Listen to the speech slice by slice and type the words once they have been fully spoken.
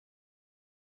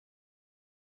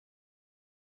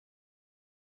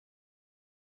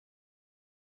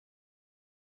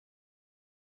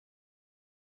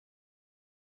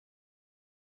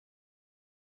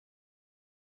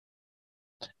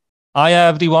Hi,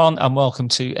 everyone, and welcome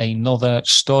to another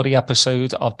story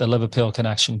episode of the Liverpool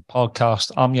Connection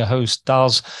podcast. I'm your host,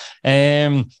 Daz.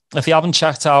 If you haven't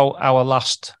checked out our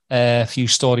last few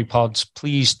story pods,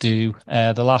 please do.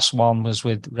 The last one was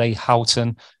with Ray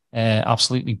Houghton,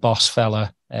 absolutely boss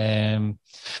fella.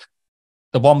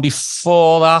 The one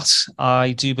before that,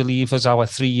 I do believe, was our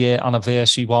 3-year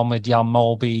anniversary one with Jan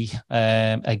Molby.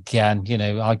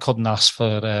 Again, I couldn't ask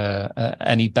for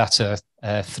any better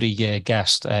 3-year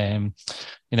guest.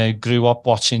 Grew up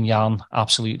watching Jan,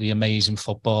 absolutely amazing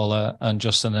footballer and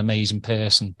just an amazing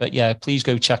person. But yeah, please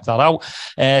go check that out.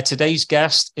 Today's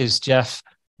guest is Geoff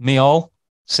Meall.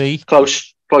 See,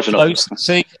 close enough.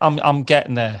 See, I'm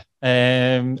getting there.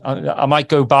 I might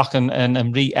go back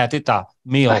and re-edit that.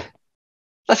 Meall.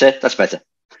 That's it. That's better.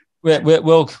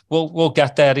 We'll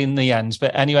get there in the end.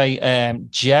 But anyway,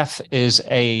 Geoff is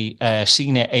a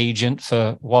senior agent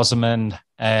for Wasserman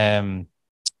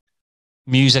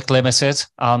Music Limited,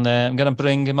 and I'm going to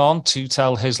bring him on to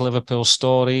tell his Liverpool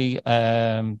story.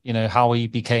 How he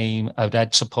became a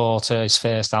Red supporter, his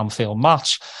first Anfield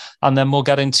match, and then we'll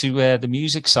get into the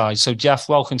music side. So, Geoff,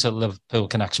 welcome to the Liverpool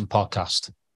Connection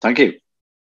podcast. Thank you.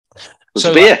 Good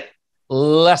to be here.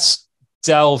 Let's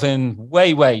delve in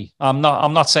way. I'm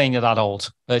not saying you're that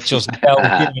old, but just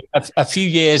delve a few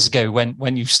years ago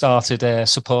when you started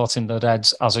supporting the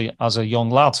Reds as a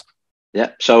young lad.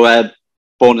 Yeah. So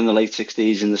born in the late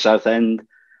 60s in the South End.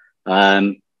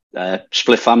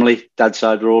 Split family. Dad's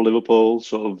side were all Liverpool.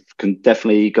 Sort of can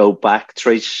definitely go back,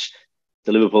 trace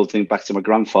the Liverpool thing back to my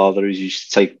grandfather, who used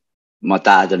to take my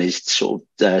dad and his sort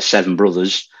of 7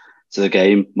 brothers to the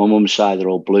game. My mum's side are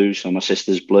all blue, so my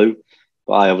sister's blue.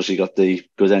 But I obviously got the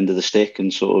good end of the stick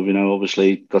and sort of,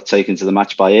 obviously got taken to the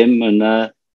match by him.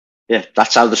 And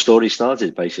that's how the story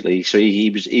started, basically. So he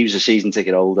was a season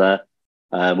ticket holder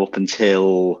up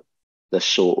until the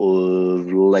sort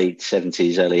of late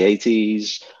 70s, early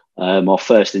 80s. My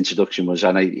first introduction was,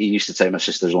 and he used to take my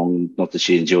sister along, not that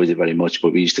she enjoyed it very much,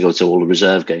 but we used to go to all the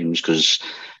reserve games because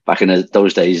back in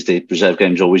those days, the reserve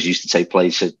games always used to take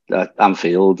place at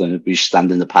Anfield, and we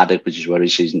stand in the paddock, which is where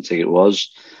his season ticket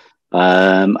was.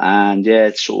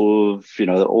 It's sort of,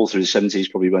 all through the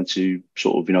 70s, probably went to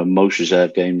sort of, most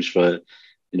reserve games for,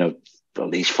 at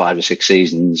least 5 or 6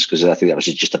 seasons, because I think that was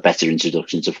just a better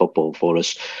introduction to football for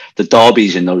us. The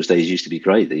derbies in those days used to be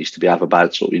great. They used to have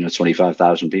about sort of,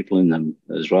 25,000 people in them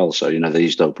as well. So, they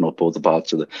used to open up all the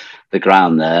parts of the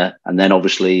ground there. And then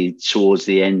obviously towards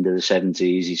the end of the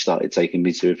 70s, he started taking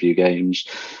me to a few games.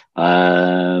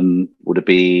 Would have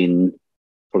been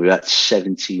probably about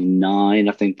 79,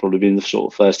 I think, probably been the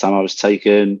sort of first time I was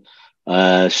taken.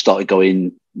 Started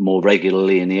going more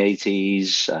regularly in the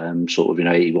 80s, sort of,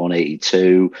 81,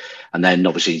 82. And then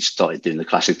obviously started doing the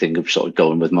classic thing of sort of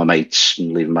going with my mates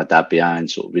and leaving my dad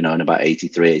behind, sort of, in about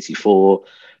 83, 84.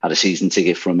 Had a season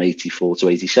ticket from 84 to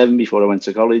 87 before I went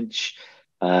to college.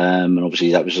 And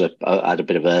obviously that was I had a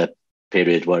bit of a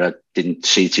period where I didn't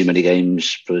see too many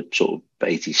games for sort of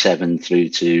 87 through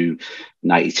to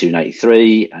 92,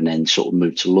 93, and then sort of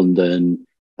moved to London.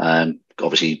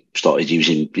 Obviously started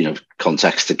using,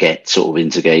 contacts to get sort of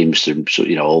into games through,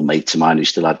 old mates of mine who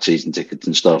still had season tickets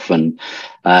and stuff, and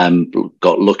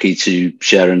got lucky to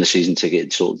share in the season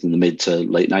ticket sort of in the mid to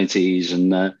late 90s.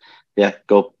 And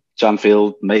go to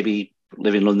Anfield, maybe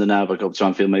live in London now, but go to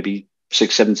Anfield maybe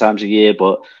 6-7 times a year,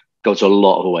 but go to a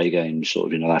lot of away games.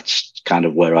 Sort of, that's kind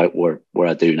of where I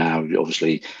do now.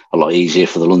 Obviously, a lot easier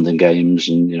for the London games,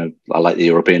 and I like the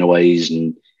European aways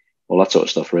and all that sort of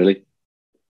stuff. Really.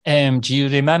 Do you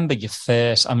remember your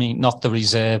first? I mean, not the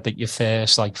reserve, but your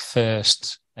first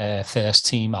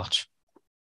team match?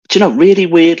 Do you know, really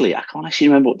weirdly, I can't actually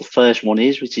remember what the first one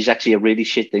is, which is actually a really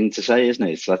shit thing to say, isn't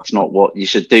it? So that's not what you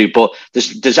should do. But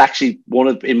there's actually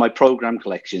in my program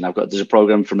collection. There's a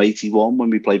program from 81 when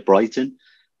we played Brighton.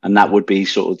 And that would be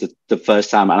sort of the first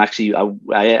time. And actually,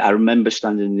 I remember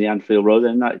standing in the Anfield Road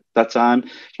then that time.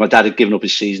 My dad had given up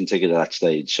his season ticket at that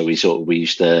stage. So we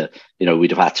used to, we'd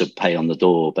have had to pay on the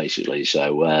door, basically.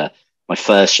 So my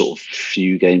first sort of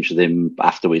few games with him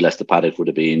after we left the paddock would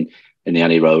have been in the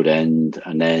Annie Road end,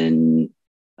 and then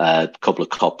a couple of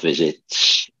cop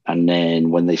visits. And then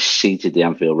when they seated the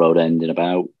Anfield Road end in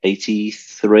about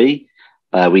 83,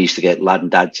 we used to get lad and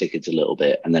dad tickets a little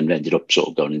bit, and then ended up sort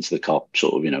of going into the cop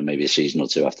sort of, maybe a season or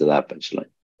two after that, basically.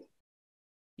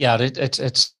 Yeah,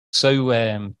 it's so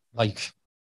like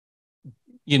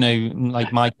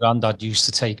my granddad used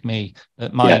to take me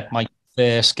at my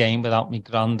first game without me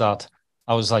granddad.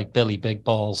 I was like Billy Big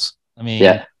Balls. I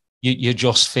mean, you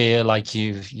just feel like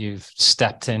you've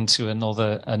stepped into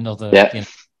another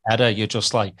era. You're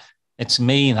just like, it's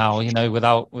me now,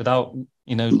 without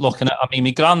looking at. I mean,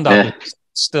 my granddad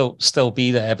would still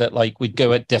be there, but like we'd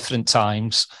go at different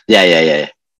times. Yeah.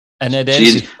 And it so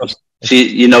is.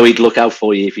 He'd look out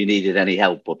for you if you needed any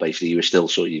help, but basically you were still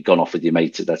you'd gone off with your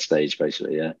mates at that stage,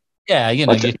 basically. Yeah. Yeah, you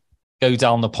go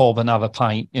down the pub and have a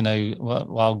pint,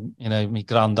 while my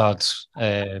granddad,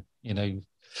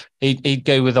 he'd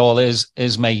go with all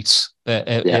his mates. But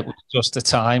it was just a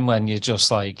time when you're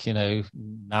just like,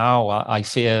 now I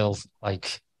feel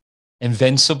like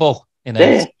invincible,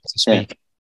 to speak.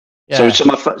 Yeah.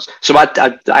 So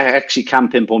I actually can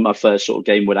pinpoint my first sort of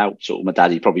game without sort of my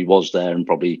dad. He probably was there and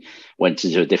probably went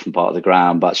into a different part of the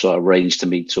ground, but sort of arranged to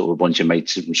meet sort of a bunch of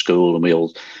mates from school, and we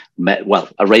all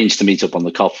arranged to meet up on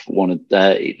the Kop one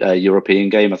European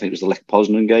game. I think it was the Lech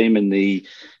Poznan game in the,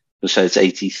 let's say it's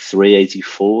 83,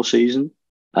 84 season.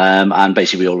 And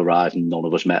basically we all arrived and none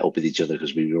of us met up with each other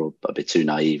because we were all a bit too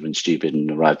naive and stupid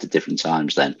and arrived at different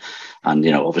times then. And,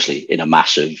 obviously in a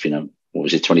massive, what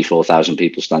was it, 24,000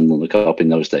 people standing on the Kop in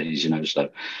those days, so,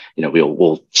 we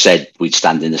all said we'd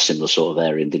stand in a similar sort of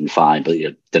area and didn't find, but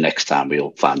the next time we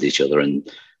all found each other and,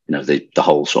 the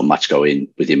whole sort of match going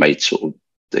with your mates sort of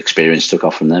the experience took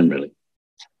off from them, really.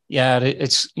 Yeah,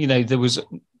 it's, there was,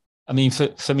 I mean,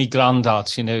 for me granddad,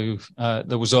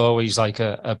 there was always like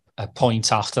a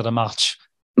point after the match.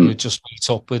 He would just meet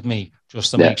up with me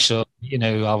just to make sure,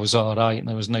 I was all right and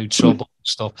there was no trouble and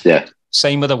stuff. Yeah.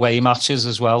 Same with away matches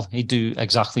as well. He'd do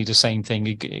exactly the same thing.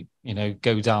 He'd,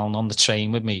 go down on the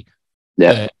train with me.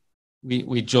 Yeah.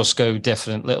 We'd just go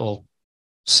different little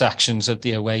sections of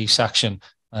the away section.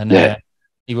 And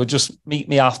he would just meet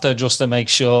me after just to make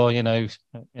sure, you're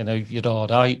all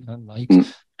right. And like, do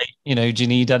you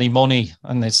need any money?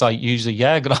 And it's like, usually,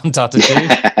 granddad, I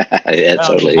do. Yeah,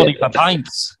 totally. Money for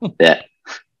pints. Yeah.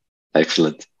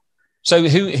 Excellent. So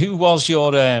who was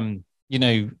your,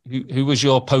 who was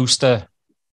your poster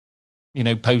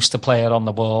player on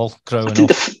the wall growing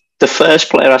up? The first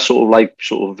player I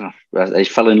I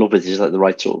fell in love with is like the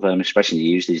right sort of expression you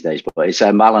use these days, but it's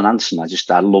Alan Hansen.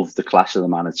 I love the class of the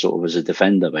man sort of as a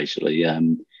defender, basically.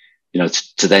 To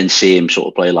then see him sort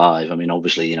of play live. I mean,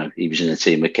 obviously, he was in a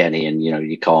team with Kenny and,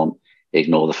 you can't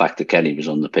ignore the fact that Kenny was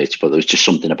on the pitch, but there was just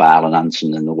something about Alan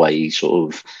Hansen and the way he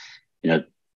sort of,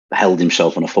 held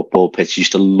himself on a football pitch.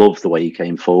 Used to love the way he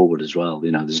came forward as well.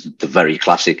 There's the very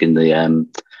classic in the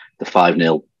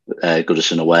 5-0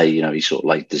 Goodison away. He sort of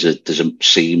like there's a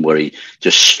scene where he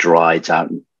just strides out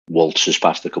and waltzes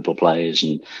past a couple of players,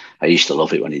 and I used to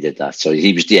love it when he did that. So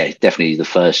he was definitely the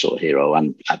first sort of hero.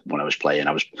 And when I was playing,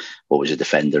 I was always a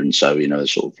defender, and so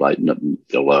sort of like,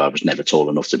 although I was never tall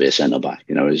enough to be a centre back,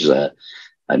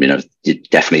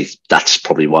 definitely that's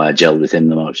probably why I gelled with him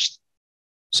the most.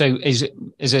 So is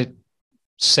it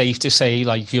safe to say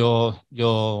like your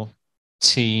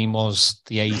team was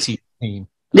the 80s team?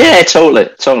 Yeah, totally.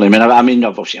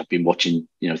 I've been watching,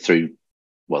 through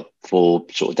 4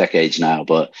 sort of decades now,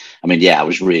 but I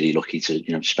was really lucky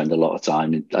to, spend a lot of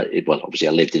time obviously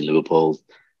I lived in Liverpool.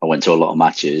 I went to a lot of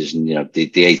matches, and, the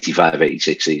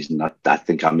 85-86 season, I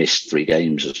think I missed 3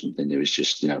 games or something. It was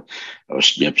just, I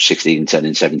was 16, 10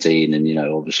 and 17, and,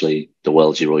 obviously the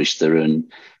world's your oyster,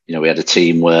 and, we had a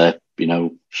team where,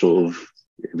 sort of,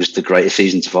 it was the greatest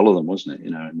season to follow them, wasn't it?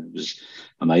 And it was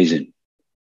amazing.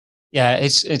 Yeah,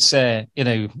 it's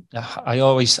I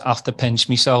always have to pinch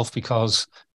myself because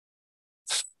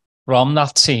from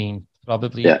that team,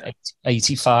 probably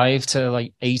 85 to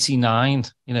like 89,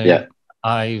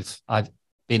 I've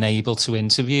been able to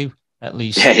interview at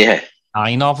least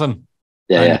 9 of them.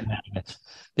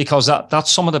 Because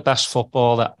that's some of the best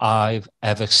football that I've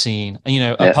ever seen.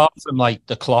 And, apart from like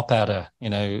the Klopp era,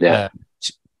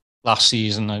 last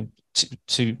season and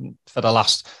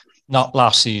not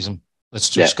last season, that's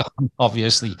just gone,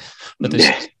 obviously. But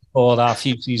before that, a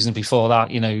few seasons before that,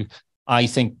 I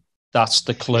think that's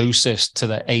the closest to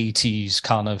the 80s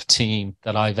kind of team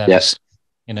that I've ever seen.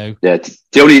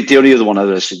 The only other one I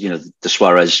was, the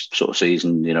Suarez sort of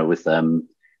season, with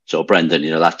sort of Brendan,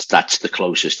 that's the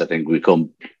closest I think we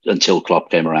come until Klopp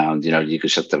came around. You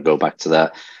could sort of go back to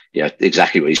that. Yeah,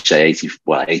 exactly what you say,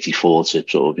 84 to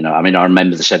sort of, I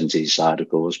remember the 70s side, of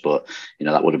course, but,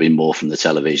 that would have been more from the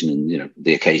television and,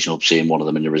 the occasional seeing one of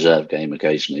them in the reserve game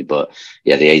occasionally. But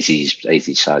the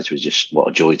 80s sides was just what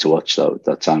a joy to watch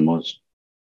that time was.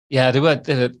 Yeah, they were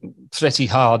pretty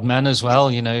hard men as well.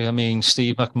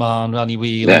 Steve McMahon, Randy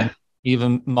Whelan,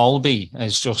 even Molby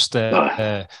is just,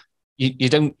 you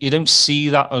don't see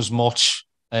that as much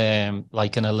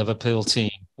like in a Liverpool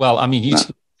team. Well,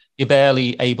 you're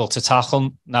barely able to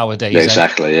tackle nowadays.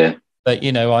 Exactly, yeah. But,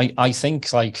 I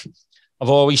think like I've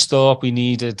always thought we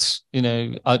needed,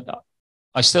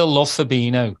 I still love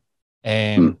Fabinho.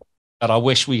 that I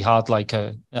wish we had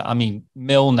I mean,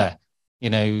 Milner,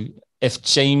 if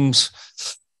James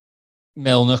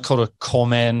Milner could have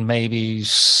come in maybe,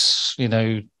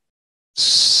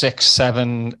 6,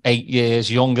 7, 8 years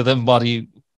younger than what he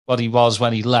was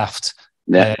when he left.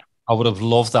 Yeah. I would have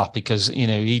loved that because,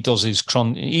 he does his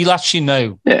he lets you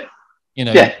know,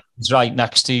 he's right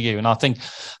next to you. And I think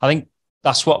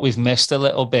that's what we've missed a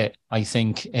little bit, I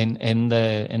think, in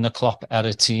the Klopp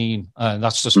era team.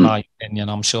 That's just my opinion.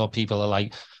 I'm sure people are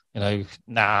like,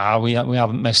 nah, we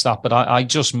haven't missed that. But I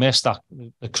just missed that,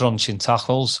 the crunching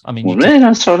tackles. I mean,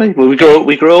 that's all right. Well, we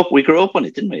grew up on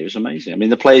it, didn't we? It was amazing. I mean,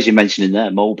 the players you mentioned in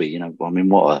there, Mulby, I mean,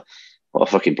 what a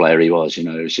fucking player he was. It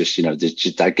was just,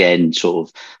 just again, sort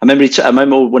of. I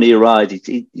remember when he arrived,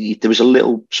 there was a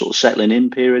little sort of settling in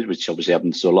period, which obviously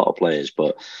happens to a lot of players,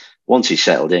 but once he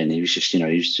settled in, he was just, he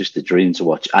was just a dream to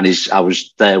watch. And I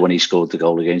was there when he scored the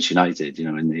goal against United,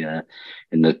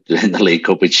 in the League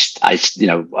Cup, which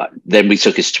then we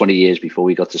took us 20 years before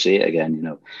we got to see it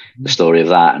again. The story of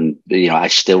that, and I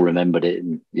still remembered it,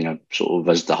 and sort of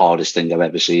as the hardest thing I've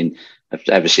ever seen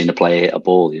a player hit a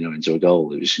ball, into a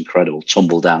goal. It was incredible.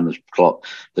 Tumbled down the Kop,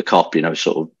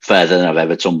 sort of further than I've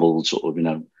ever tumbled, sort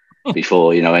of,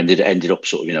 before. Ended up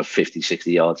sort of 50,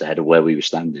 60 yards ahead of where we were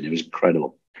standing. It was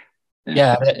incredible.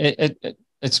 Yeah,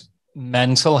 it's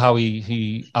mental how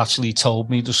he actually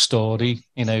told me the story.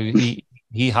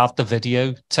 He had the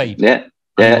videotape.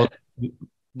 Yeah.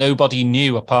 Nobody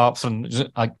knew apart from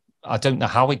I don't know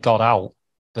how it got out.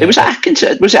 It was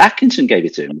Atkinson. Was it Atkinson gave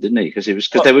it to him, didn't he? Because they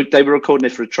were recording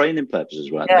it for training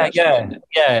purposes, weren't they?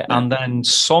 Yeah. And then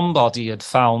somebody had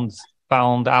found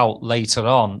out later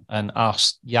on and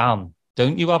asked Jan,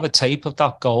 "Don't you have a tape of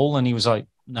that goal?" And he was like,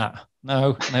 "Nah,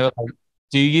 no." And they were like,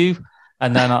 "Do you?"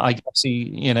 And then I guess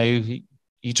he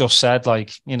just said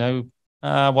what's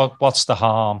the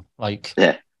harm?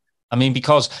 I mean,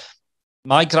 because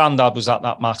my granddad was at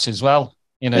that match as well,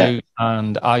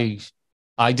 and I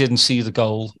didn't see the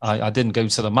goal. I didn't go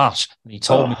to the match. And he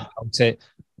told me about it.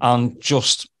 And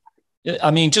just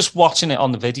watching it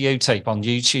on the videotape on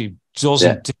YouTube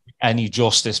doesn't do any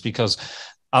justice, because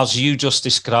as you just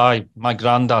described, my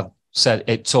granddad said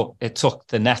it took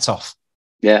the net off.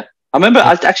 Yeah. I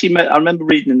remember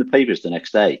reading in the papers the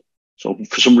next day. So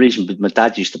for some reason, my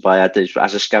dad used to buy, as a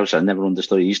Scouser, I never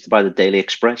understood. He used to buy the Daily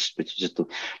Express, which is just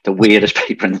the weirdest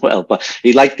paper in the world. But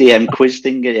he liked the quiz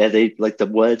thing. Yeah, they like the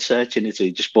word search in it. So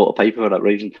he just bought a paper for that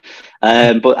reason.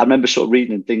 But I remember sort of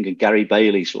reading and thinking Gary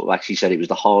Bailey sort of actually said it was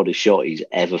the hardest shot he's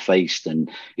ever faced.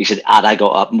 And he said, had I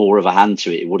got up more of a hand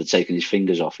to it, it would have taken his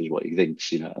fingers off, is what he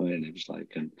thinks. I mean, it was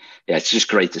like, it's just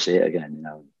great to see it again.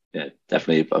 Yeah,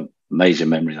 definitely an amazing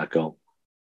memory, that goal.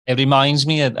 It reminds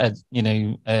me a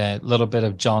little bit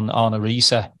of John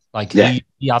Arnorisa.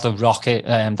 He had a rocket.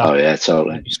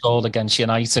 Totally. He scored against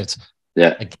United.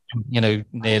 Yeah.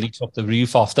 Nearly took the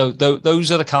roof off.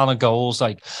 Those are the kind of goals.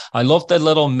 I love the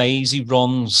little mazy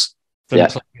runs from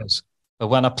players. But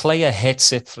when a player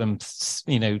hits it from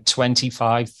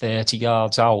 25, 30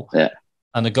 yards out,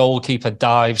 and the goalkeeper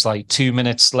dives 2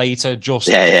 minutes later, just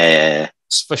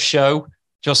for show,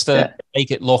 just to make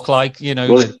it look like,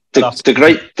 Well, the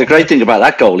great thing about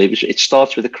that goal, it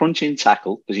starts with a crunching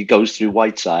tackle, because he goes through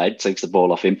Whiteside, takes the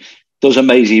ball off him, does a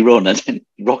mazy run, and then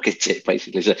rockets it,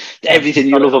 basically. So everything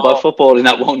you love about football in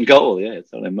that one goal,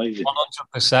 it's amazing.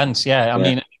 100%, yeah. I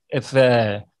mean, if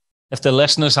the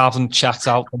listeners haven't checked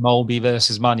out the Mulby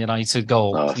versus Man United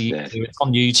goal, it's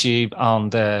on YouTube,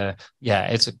 and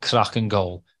it's a cracking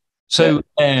goal. So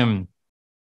in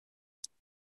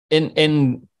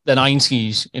the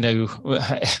 90s,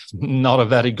 not a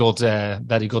very good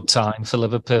time for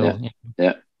Liverpool.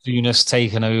 Souness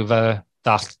taken over,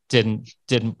 that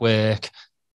didn't work.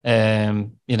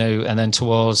 And then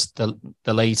towards the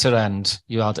later end,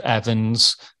 you had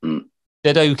Evans,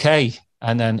 did okay,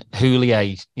 and then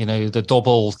Julian,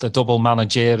 the double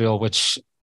managerial, which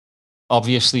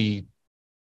obviously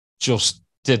just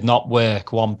did not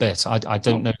work one bit. I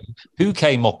don't know who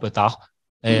came up with that.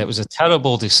 It was a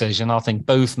terrible decision. I think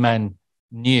both men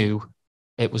knew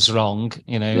it was wrong,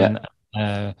 and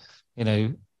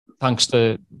thanks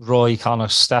to Roy kind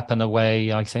of stepping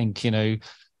away, I think,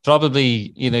 probably,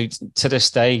 to this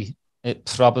day, it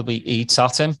probably eats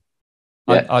at him.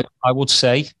 I would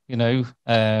say, I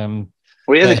mean,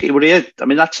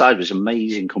 that side was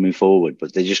amazing coming forward,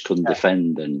 but they just couldn't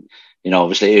defend. And,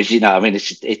 obviously, it was,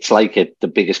 it's like the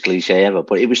biggest cliche ever,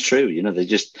 but it was true. They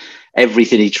just,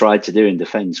 everything he tried to do in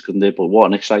defence couldn't do. But what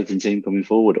an exciting team coming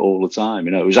forward all the time.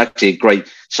 It was actually a great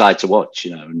side to watch,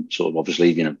 and sort of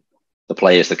obviously, the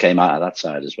players that came out of that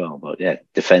side as well. But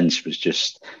defence was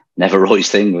just never Roy's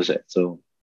thing, was it? So.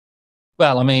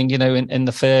 Well, I mean, in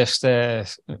the first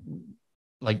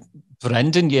like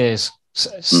Brendan years,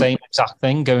 same exact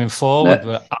thing going forward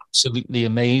were absolutely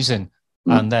amazing.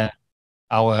 And then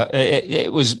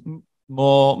it was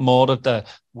more of the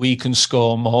we can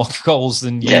score more goals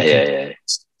than you can.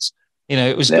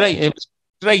 It was great. It was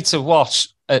great to watch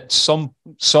at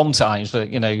sometimes, but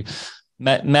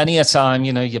many a time,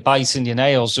 you're biting your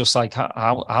nails, just like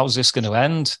how's this going to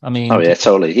end? I mean,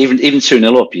 totally. Even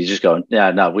 2-0 up, you're just going,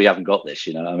 yeah, no, we haven't got this.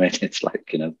 I mean, it's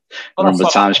like a number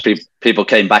of times people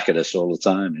came back at us all the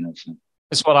time. So.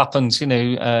 It's what happened,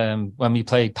 when we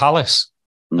played Palace,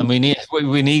 and we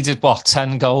needed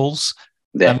 10 goals.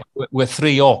 Yeah. And we're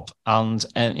 3 up, and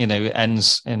it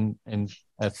ends in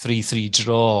a 3-3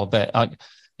 draw. But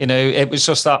it was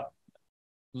just that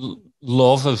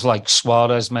love of like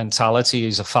Suarez mentality.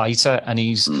 He's a fighter, and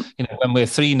he's when we're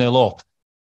 3-0 up,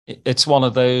 it's one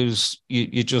of those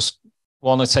you just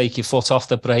want to take your foot off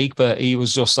the brake, but he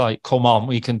was just like, come on,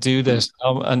 we can do this.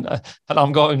 And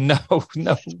I'm going, no,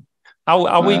 how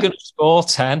are we going to score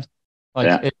 10?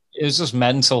 Like it was just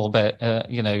mental, but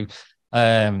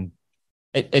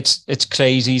it's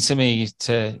crazy to me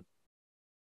to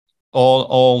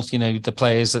all the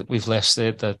players that we've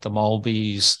listed, the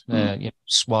Mulbys,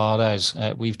 Suarez.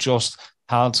 We've just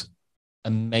had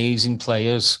amazing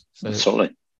players for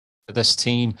this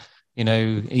team.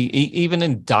 Even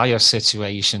in dire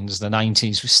situations, the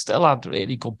 90s, we still had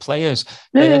really good players.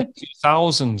 The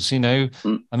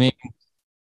 2000s, I mean,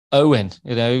 Owen,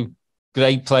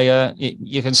 great player.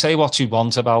 You can say what you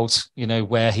want about,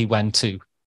 where he went to,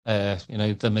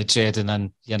 the Madrid and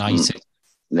then United.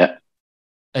 Yeah.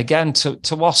 Again,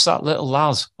 to watch that little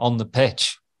lad on the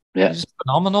pitch, it was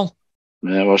phenomenal.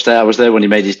 Yeah, I was there when he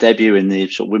made his debut in the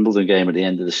sort of Wimbledon game at the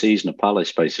end of the season at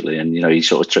Palace, basically, and he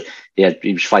sort of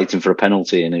he was fighting for a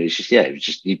penalty, and it was just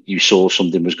you saw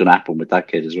something was going to happen with that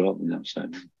kid as well, So,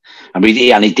 and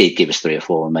he did give us 3 or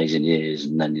 4 amazing years,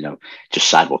 and then just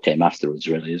sad what came afterwards,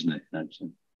 really, isn't it? So.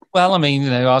 Well, I mean,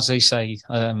 as they say,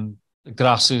 the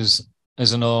grass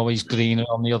isn't always greener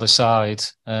on the other side,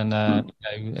 and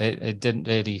it didn't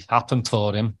really happen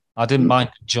for him. I didn't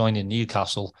mind joining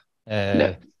Newcastle.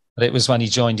 But it was when he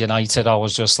joined United, I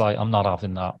was just like, I'm not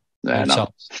having that.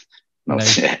 Well,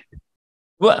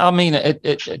 I mean,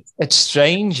 it's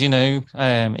strange, even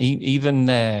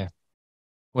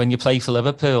when you play for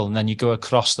Liverpool and then you go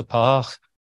across the park,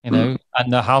 and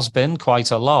there has been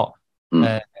quite a lot.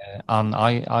 And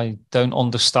I don't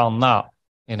understand that,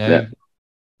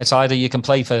 It's either you can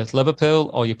play for Liverpool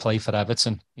or you play for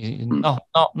Everton.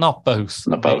 Not both.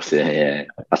 Not both, yeah.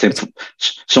 I think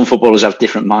some footballers have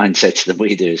different mindsets than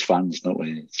we do as fans, don't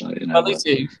we? So, well, they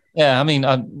do. Yeah, I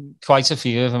mean, quite a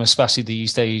few of them, especially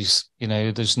these days,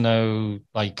 there's no,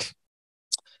 like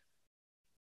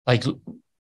I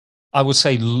would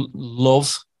say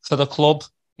love for the club.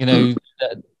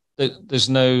 There's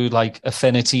no, like,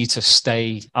 affinity to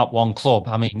stay at one club.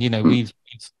 I mean,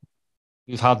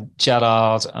 We've had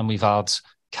Gerrard and we've had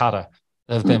Carra.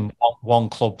 They've been one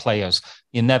club players.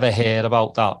 You never hear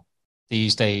about that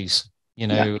these days.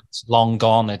 It's long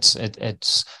gone. It's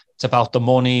about the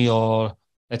money, or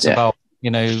it's about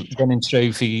winning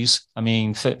trophies. I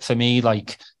mean, for me,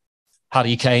 like,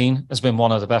 Harry Kane has been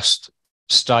one of the best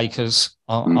strikers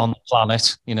on the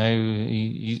planet.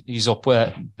 He's up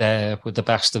there with the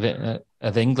best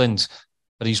of England,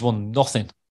 but he's won nothing.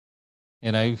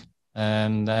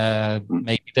 And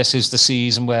maybe this is the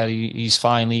season where he's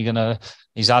finally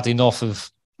he's had enough of.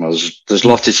 Well, there's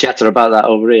lots of chatter about that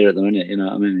over here at the minute. You know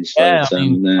what I mean?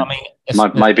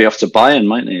 Might be off to Bayern,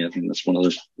 mightn't he? I think that's one of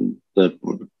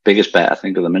the biggest bet, I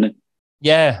think, at the minute.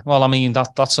 Yeah, well, I mean,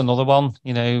 that's another one.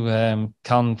 Can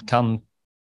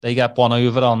they get one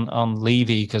over on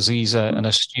Levy, because he's an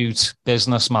astute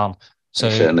businessman? So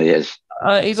he certainly is.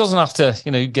 He doesn't have to,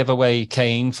 give away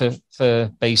Kane for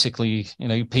basically,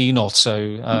 peanuts.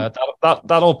 So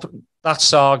that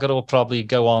saga will probably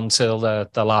go on till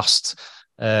the last,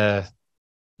 day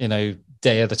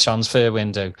of the transfer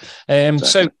window.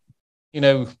 Exactly.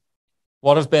 So,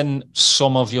 what have been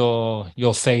some of your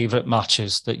favourite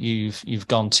matches that you've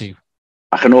gone to?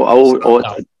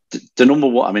 The number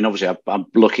one, I mean, obviously, I'm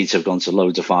lucky to have gone to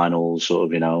loads of finals.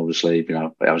 Sort of, obviously, I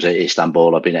was at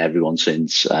Istanbul. I've been at everyone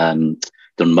since.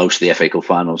 Done most of the FA Cup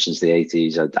finals since the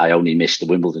 80s. I only missed the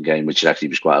Wimbledon game, which actually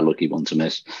was quite a lucky one to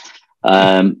miss.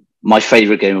 My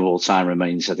favourite game of all time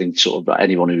remains, I think, sort of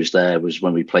anyone who was there, was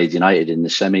when we played United in the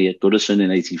semi at Goodison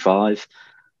in '85.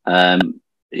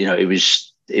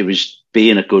 It was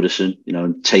being at Goodison,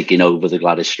 and taking over the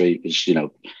Gladys Street was,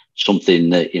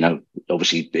 something that,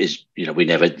 obviously is, we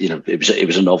never, it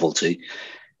was a novelty.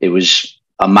 It was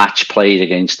a match played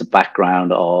against the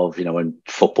background of, when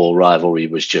football rivalry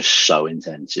was just so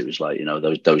intense. It was like,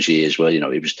 those years where,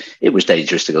 it was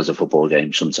dangerous to go to football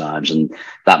games sometimes. And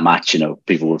that match,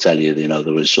 people will tell you,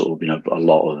 there was sort of, a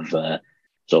lot of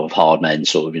sort of hard men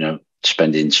sort of,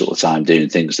 spending sort of time doing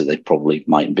things that they probably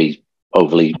mightn't be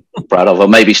overly proud of, or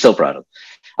maybe still proud of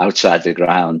outside the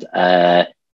ground.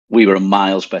 We were a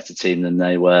miles better team than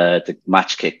they were. The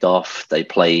match kicked off. They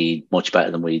played much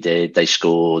better than we did. They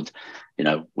scored.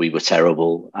 We were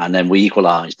terrible. And then we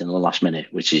equalised in the last minute,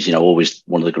 which is, always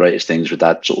one of the greatest things with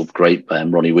that sort of great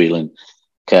Ronnie Whelan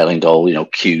curling goal,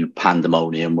 cue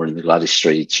pandemonium. We're in the Gladys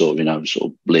Street, sort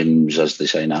of limbs, as they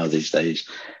say now these days,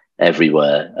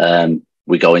 everywhere.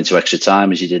 We go into extra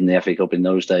time as you did in the FA Cup in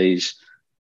those days.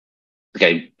 The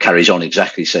game carries on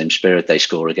exactly the same spirit. They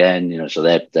score again, so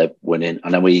they're winning,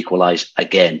 and then we equalise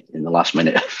again in the last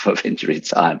minute of injury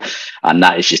time, and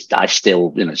that is just, I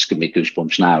still, it's giving me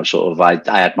goosebumps now. Sort of, I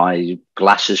had my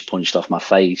glasses punched off my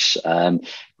face.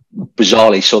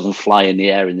 Bizarrely, saw them fly in the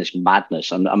air in this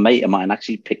madness, and a mate of mine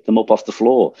actually picked them up off the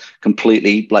floor,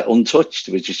 completely like untouched,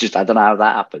 which is just, I don't know how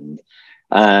that happened.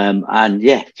 And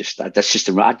yeah, that's just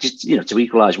to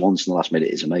equalise once in the last minute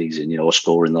is amazing, or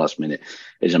score in the last minute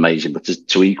is amazing, but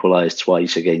to equalise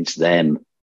twice against them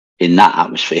in that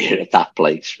atmosphere at that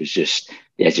place was just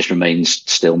remains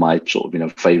still my sort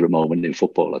of, favourite moment in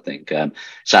football, I think.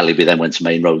 Sadly, we then went to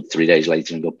Main Road 3 days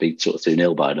later and got beat sort of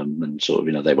 2-0 by them, and sort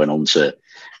of, they went on to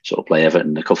sort of play Everton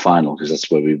in the cup final, because that's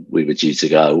where we were due to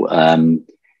go.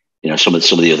 Some of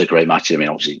the other great matches. I mean,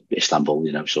 obviously Istanbul.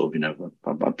 I'm sure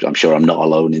I'm not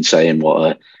alone in saying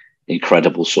what a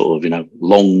incredible sort of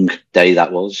long day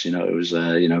that was. It was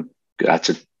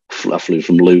I flew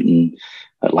from Luton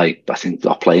at I think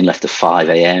our plane left at 5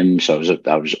 a.m. So I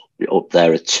was up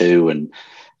there at 2, and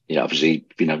obviously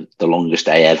the longest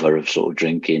day ever of sort of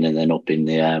drinking, and then up in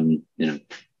the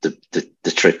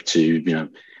the trip to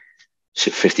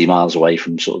 50 miles away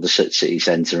from sort of the city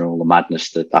centre and all the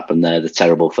madness that happened there, the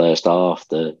terrible first half,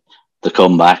 the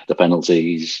comeback, the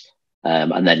penalties,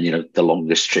 and then, the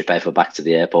longest trip ever back to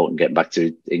the airport and getting back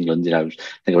to England. I think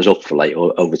I was up for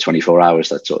over 24 hours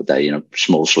that sort of day,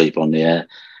 small sleep on the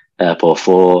airport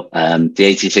floor. The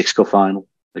 86 Cup final,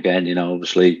 again,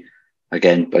 obviously,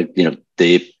 again, but,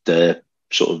 the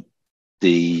sort of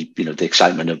the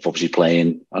excitement of obviously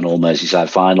playing an all Merseyside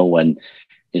final when,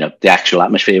 the actual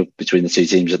atmosphere between the two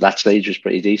teams at that stage was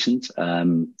pretty decent.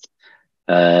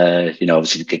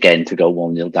 Obviously, again, to go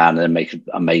 1-0 down and then make an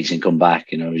amazing comeback,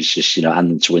 it's just, and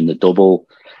then to win the double.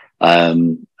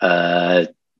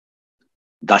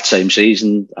 That same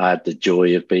season, I had the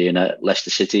joy of being at Leicester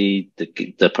City,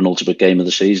 the penultimate game of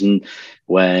the season,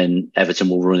 when Everton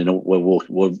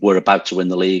were about to win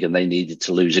the league, and they needed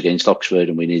to lose against Oxford,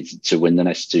 and we needed to win the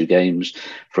next 2 games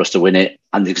for us to win it.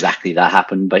 And exactly that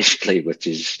happened, basically, which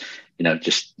is, I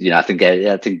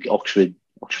think Oxford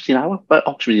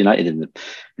United in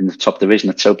the top division.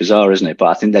 That's so bizarre, isn't it? But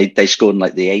I think they scored in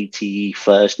the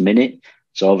 81st minute.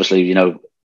 So obviously,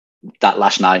 that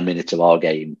last 9 minutes of our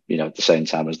game, at the same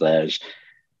time as theirs,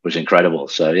 was incredible.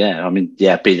 So yeah, I mean,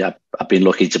 yeah, I've been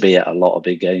lucky to be at a lot of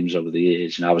big games over the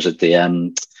years. I was at the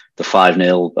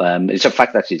 5-0. It's a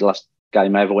fact, actually, the last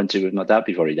game I ever went to with my dad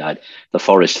before he died, the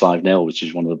Forest 5-0, which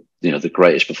is one of the the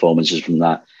greatest performances from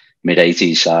that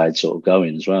mid-80s side sort of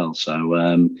going as well. So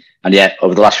and yeah,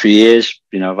 over the last few years,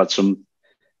 I've had some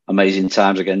amazing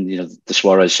times. Again, the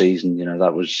Suarez season,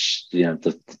 that was the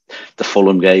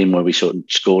Fulham game where we sort of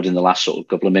scored in the last sort of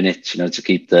couple of minutes, to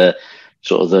keep the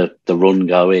sort of the run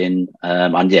going.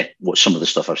 And yeah, what some of the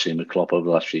stuff I've seen with Klopp over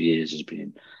the last few years has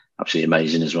been absolutely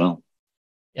amazing as well.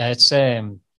 Yeah, it's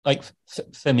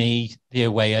for me, the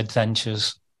away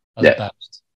adventures are the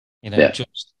best.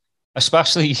 Just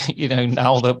especially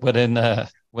now that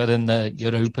we're in the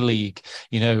Europa League,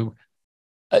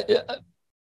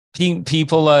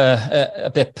 people are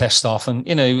a bit pissed off, and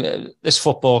this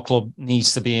football club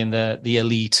needs to be in the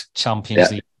elite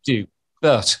Champions League,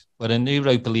 but we're in the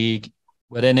Europa League,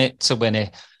 we're in it to win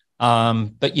it.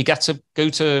 But you get to go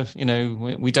to,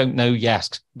 we don't know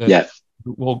yet, but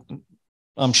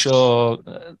I'm sure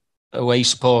away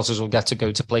supporters will get to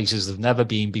go to places they've never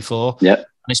been before.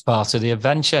 And it's part of the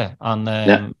adventure.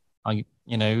 And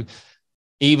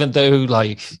even though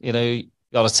you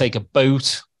got to take a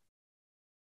boat,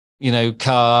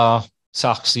 car,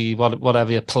 taxi,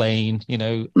 whatever you're plane,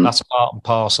 that's part and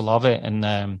parcel of it.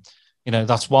 And,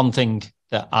 that's one thing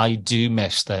that I do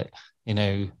miss, that,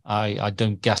 I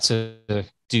don't get to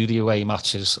do the away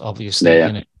matches,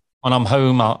 obviously. When I'm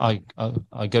home, I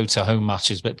go to home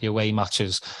matches, but the away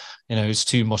matches, it's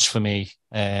too much for me.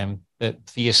 But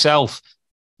for yourself,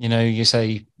 you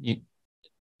say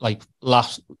like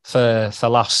last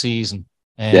season.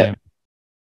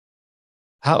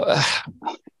 How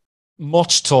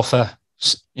much tougher,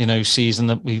 season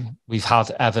that we've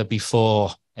had ever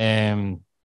before.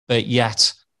 But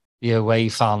yet the away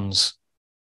fans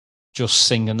just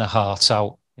singing their hearts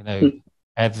out,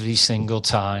 every single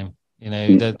time.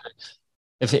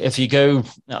 If you go,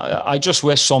 I just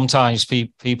wish sometimes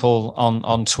people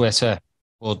on Twitter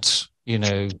would,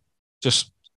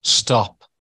 just stop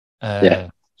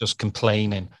just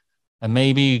complaining and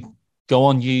maybe go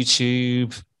on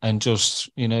YouTube and just,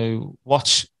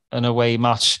 watch an away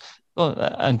match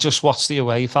and just watch the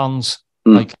away fans.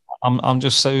 Like I'm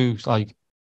just so like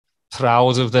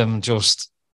proud of them.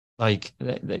 Just like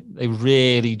they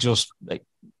really just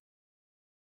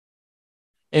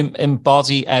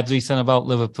embody everything about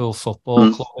Liverpool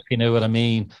Football Club, if you know what I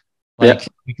mean. Like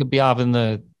we could be having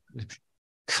the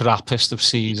crappiest of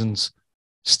seasons,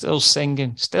 still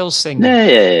singing.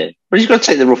 Yeah. But he's got to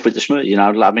take the rough with the smooth.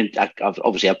 I mean,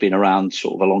 I've been around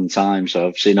sort of a long time, so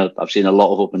I've seen a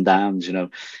lot of up and downs.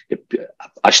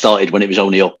 I started when it was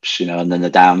only ups, and then the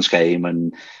downs came,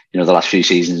 and the last few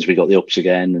seasons we got the ups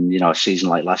again, and a season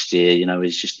like last year,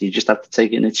 it's just you just have to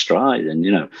take it in its stride,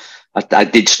 and I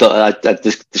did start at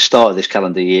the start of this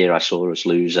calendar year. I saw us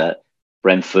lose at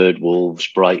Brentford, Wolves,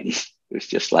 Brighton. It was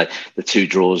just like the 2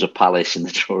 draws of Palace and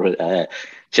the draw at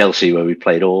Chelsea, where we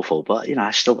played awful. But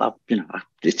it's still on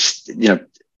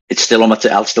my.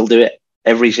 I'll still do it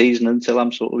every season until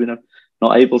I'm sort of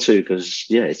not able to, because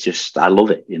it's just I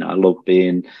love it. I love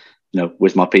being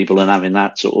with my people and having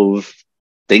that sort of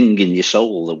thing in your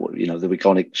soul that we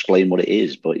can't explain what it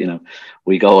is, but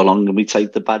we go along and we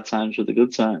take the bad times with the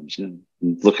good times. And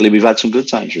luckily, we've had some good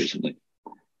times recently.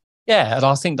 Yeah, and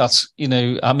I think that's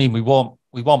I mean, we want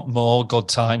more good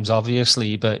times,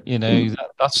 obviously, but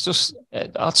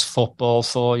that's football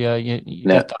for you. You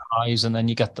get the highs and then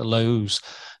you get the lows.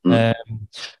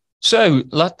 So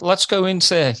let's go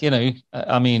into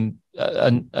I mean,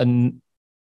 and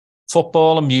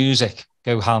football and music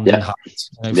go hand in hand.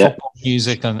 Football,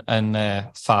 music,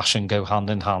 and fashion go hand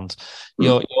in hand.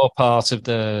 You're part of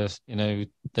the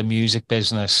the music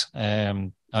business.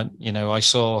 And I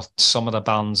saw some of the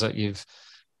bands that you've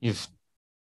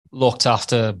looked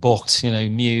after, booked.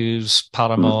 Muse,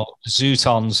 Paramore,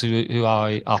 Zootons, who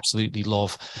I absolutely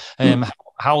love.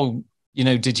 How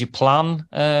did you plan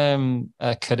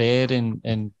a career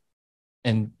in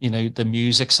the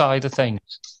music side of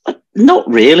things? Not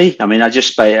really. I mean, I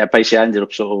just basically ended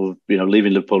up sort of,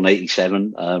 leaving Liverpool in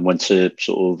 '87. Went to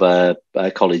sort of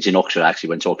college in Oxford. I actually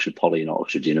went to Oxford Poly and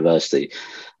Oxford University,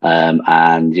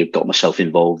 and you've got myself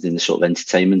involved in the sort of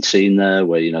entertainment scene there,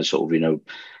 where there's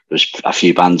a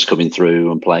few bands coming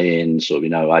through and playing. So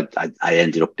I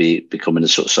ended up becoming a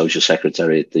sort of social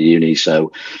secretary at the uni.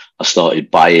 So I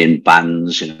started buying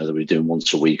bands, that we were doing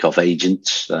once a week off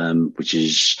agents, which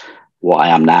is what I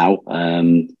am now.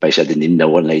 Basically, I didn't even know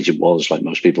what an agent was. Like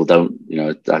most people don't,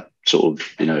 that sort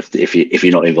of, if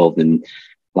you're not involved in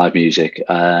live music.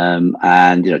 And,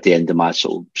 at the end of my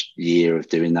sort of year of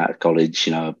doing that at college,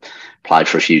 applied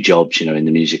for a few jobs, in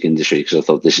the music industry, because I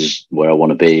thought this is where I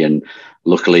want to be. And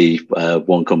luckily,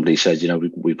 one company said,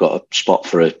 we've got a spot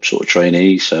for a sort of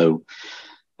trainee. So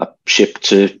I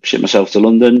shipped myself to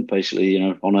London, basically,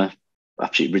 on a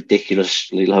absolutely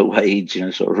ridiculously low wage,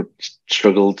 sort of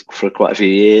struggled for quite a few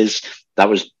years. That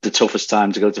was the toughest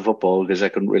time to go to football, because I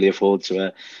couldn't really afford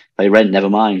to pay rent,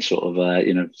 never mind sort of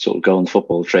go on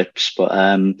football trips. But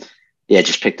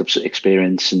just picked up some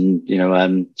experience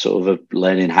and, sort of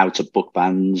learning how to book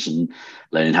bands and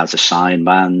learning how to sign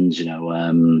bands,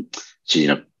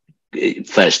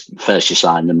 first you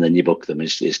sign them, then you book them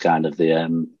is kind of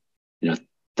the,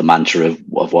 the mantra of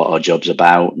what our job's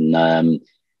about. And,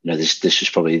 this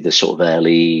was probably the sort of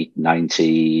early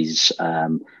 90s.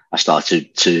 I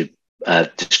started to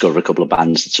discover a couple of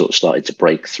bands that sort of started to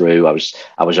break through. I was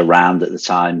around at the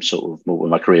time, sort of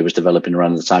when my career was developing.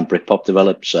 Around the time Britpop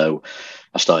developed, so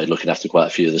I started looking after quite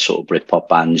a few of the sort of Britpop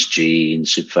bands, Gene,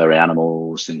 Super Furry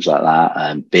Animals, things like that,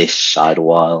 Biss,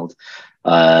 Idlewild,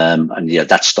 and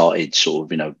that started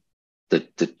sort of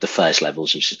the first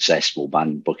levels of successful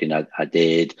band booking I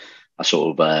did. I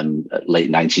sort of late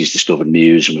 90s discovered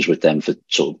Muse and was with them for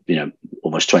sort of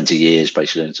almost 20 years,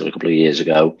 basically, until a couple of years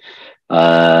ago.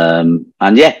 And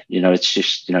it's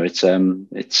just it's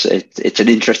an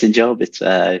interesting job. It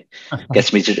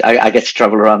gets me to I get to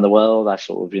travel around the world. I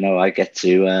sort of I get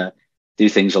to do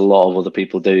things a lot of other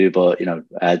people do, but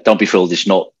don't be fooled. It's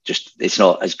not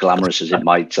as glamorous as it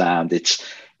might sound.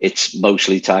 It's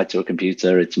mostly tied to a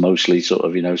computer. It's mostly sort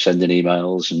of sending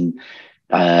emails and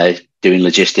doing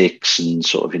logistics and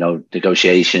sort of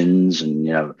negotiations and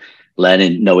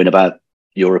knowing about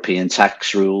European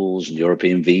tax rules and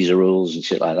European visa rules and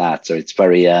shit like that. So it's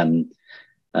very and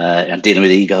dealing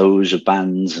with egos of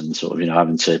bands and sort of, you know,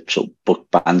 having to sort of book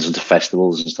bands into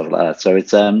festivals and stuff like that. So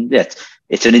it's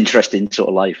it's an interesting sort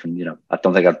of life, and you know, I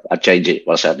don't think I'd change it.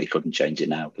 Well, I certainly couldn't change it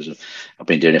now because I've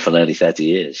been doing it for nearly 30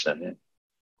 years. So yeah.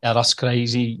 Yeah, that's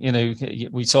crazy. You know,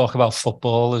 we talk about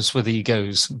footballers with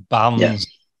egos, bands,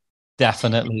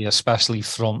 definitely, especially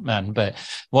frontmen. But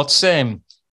what's the,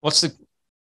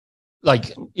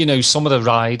 like, you know, some of the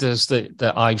riders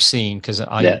that I've seen, because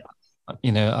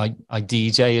you know, I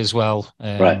DJ as well.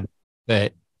 Right.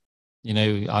 But, you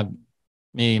know,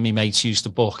 me and my mates used to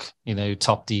book, you know,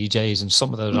 top DJs, and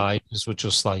some of the riders were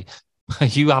just like, are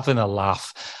you having a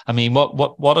laugh? I mean,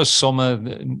 what are some of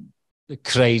the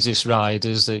craziest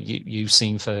riders that you've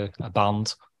seen for a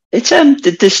band? It's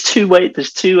there's two ways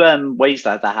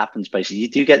that happens. Basically, you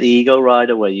do get the ego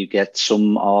rider, where you get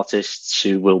some artists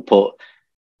who will put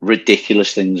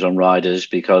ridiculous things on riders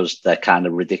because they're kind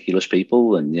of ridiculous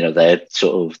people, and you know, their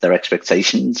sort of their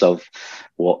expectations of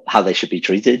how they should be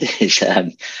treated is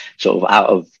sort of out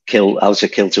of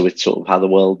kilter with sort of how the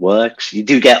world works. You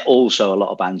do get also a lot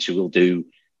of bands who will do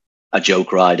a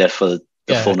joke rider for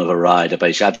the fun of a rider.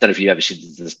 Basically, I don't know if you ever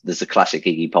see, there's the classic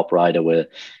Iggy Pop rider where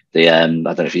the I don't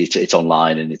know if it's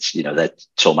online, and it's, you know, their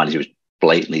tour manager was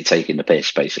blatantly taking the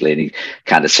piss basically, and he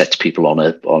kind of sets people on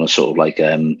a sort of like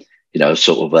you know,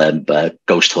 sort of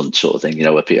ghost hunt sort of thing, you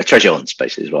know, where people, treasure hunts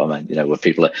basically is what I meant, you know, where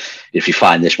people are, if you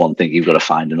find this one thing, you've got to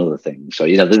find another thing. So,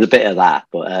 you know, there's a bit of that,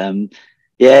 but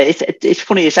yeah, it's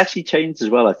funny. It's actually changed as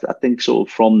well. I think sort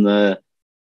of from the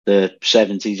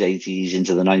 70s, 80s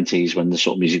into the 90s, when the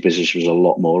sort of music business was a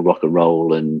lot more rock and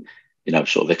roll, and, you know,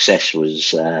 sort of excess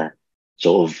was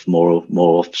sort of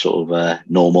more sort of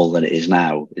normal than it is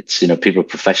now. It's, you know, people are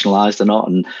professionalized or not.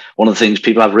 And one of the things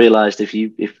people have realized, if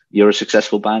you're a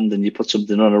successful band and you put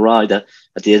something on a rider,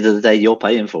 at the end of the day, you're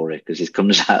paying for it, because it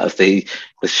comes out of the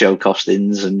show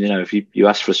costings. And, you know, if you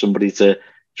ask for somebody to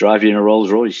drive you in a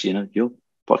Rolls Royce, you know, you're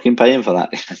fucking paying for that.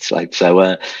 It's like,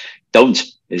 so don't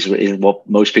is what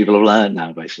most people have learned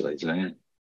now, basically. So, yeah.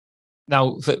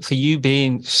 Now, for you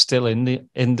being still in the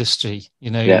industry, you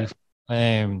know,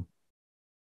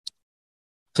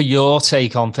 for your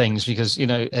take on things, because, you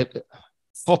know,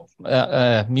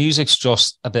 music's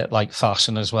just a bit like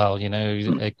fashion as well. You know,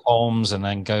 it comes and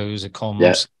then goes. It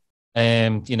comes.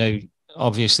 You know,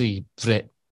 obviously, Brit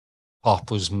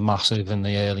pop was massive in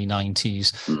the early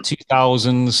 90s,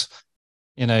 2000s.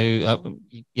 You know,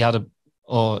 you had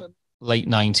or late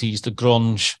 90s, the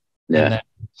grunge. Yeah,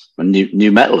 and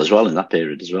new metal as well in that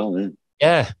period as well.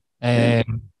 Yeah.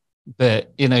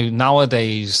 But, you know,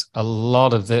 nowadays, a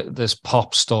lot of this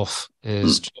pop stuff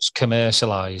is just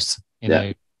commercialized, you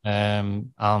know,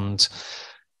 and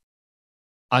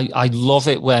I love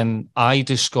it when I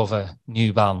discover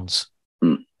new bands.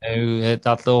 You know,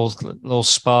 that little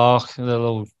spark, the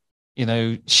little, you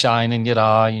know, shine in your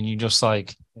eye, and you just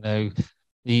like, you know,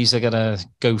 these are gonna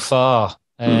go far.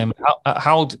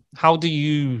 How do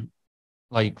you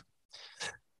like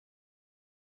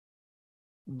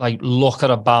look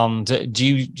at a band? Do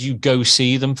you go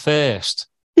see them first?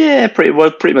 Yeah, pretty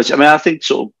much. I mean, I think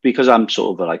sort of, because I'm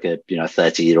sort of like a, you know,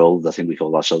 30-year-old, I think we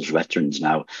call ourselves veterans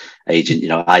now, agent. You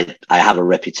know, I have a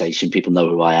reputation. People know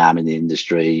who I am in the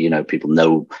industry. You know, people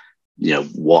know, you know,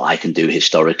 what I can do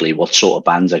historically, what sort of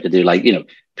bands I could do. Like, you know,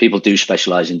 people do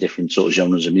specialize in different sort of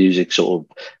genres of music. Sort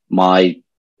of my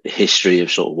history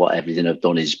of sort of what everything I've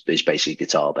done is basically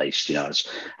guitar based. You know,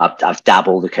 I've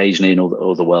dabbled occasionally in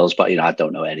other worlds, but, you know, I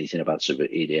don't know anything about sort of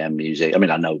EDM music. I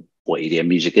mean, I know what EDM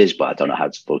music is, but I don't know how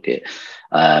to book it.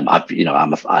 I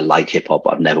like hip hop,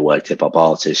 but I've never worked hip hop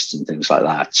artists and things like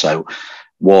that. So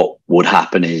what would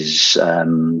happen is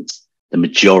the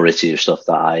majority of stuff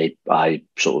that I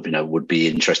sort of, you know, would be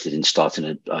interested in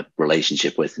starting a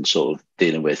relationship with and sort of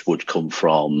dealing with would come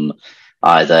from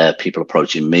either people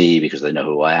approaching me because they know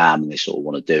who I am and they sort of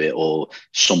want to do it, or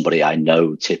somebody I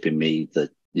know tipping me that,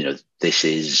 you know, this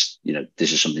is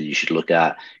something you should look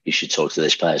at. You should talk to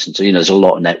this person. So, you know, there's a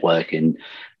lot of networking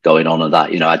going on and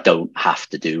that, you know, I don't have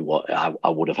to do what I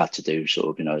would have had to do sort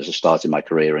of, you know, as I started my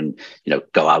career and, you know,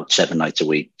 go out 7 nights a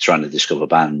week trying to discover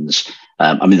bands.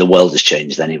 I mean, the world has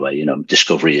changed anyway, you know,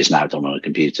 discovery is now done on a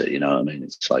computer, you know what I mean?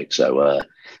 It's like, so,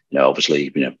 you know,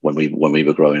 obviously, you know, when we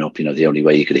were growing up, you know, the only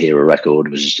way you could hear a record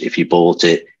was if you bought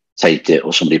it, taped it,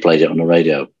 or somebody played it on the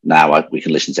radio. Now we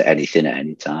can listen to anything at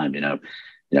any time, you know,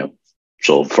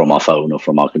 sort of from our phone or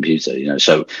from our computer, you know.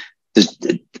 So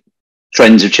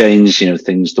trends have changed, you know,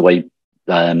 things, the way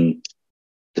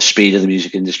the speed of the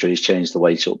music industry has changed, the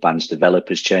way sort of bands develop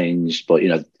has changed. But,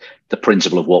 the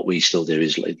principle of what we still do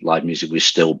is live music. We're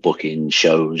still booking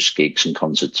shows, gigs and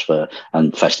concerts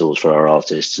and festivals for our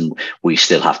artists. And we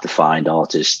still have to find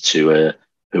artists who are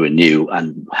new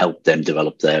and help them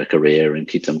develop their career and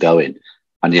keep them going.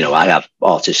 And, I have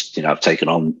artists, I've taken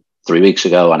on 3 weeks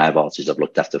ago, and I have artists I've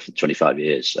looked after for 25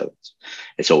 years. So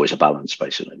it's always a balance,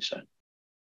 basically. So,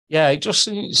 yeah, it just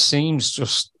seems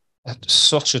just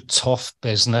such a tough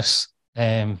business,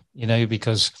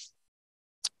 because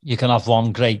you can have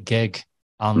one great gig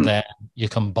and then you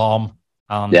can bomb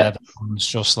and everyone's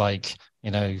just like,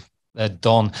 they're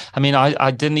done. I mean, I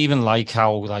didn't even like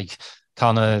how like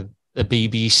kind of the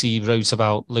BBC wrote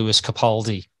about Lewis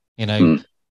Capaldi,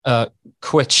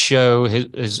 quit show,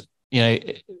 his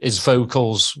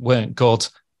vocals weren't good.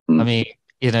 I mean,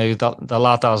 the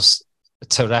lad has a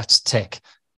Tourette's tick.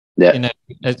 Yeah.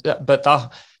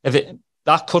 But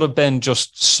that could have been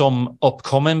just some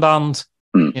upcoming band,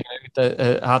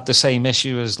 that had the same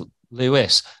issue as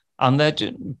Lewis,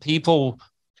 and people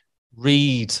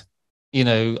read,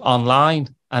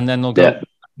 online, and then they'll go,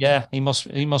 he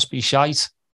must be shite.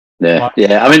 Yeah,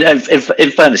 yeah. I mean,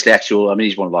 in fairness,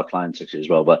 he's one of our clients actually as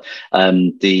well. But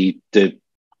the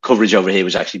coverage over here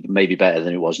was actually maybe better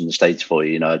than it was in the States for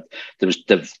you. There was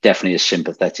definitely a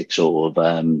sympathetic sort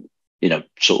of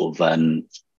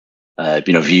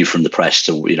view from the press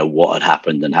to what had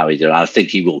happened and how he did. And I think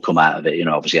he will come out of it.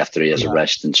 Obviously after he has a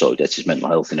rest and sort of gets his mental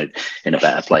health in a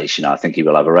better place. I think he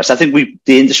will have a rest. I think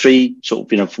the industry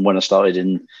sort of from when I started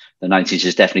in the 90s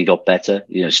has definitely got better.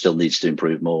 Still needs to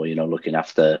improve more. Looking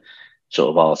after sort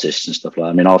of artists and stuff like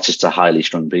that. I mean, artists are highly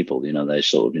strung people. They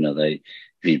sort of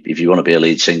if you want to be a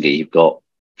lead singer, you've got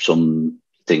some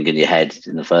thing in your head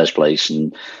in the first place,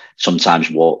 and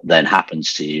sometimes what then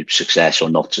happens to you, success or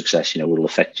not success, will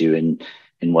affect you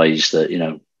in ways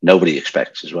that nobody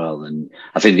expects as well. And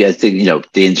I think the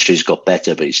industry's got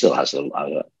better, but it still has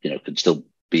could still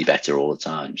be better all the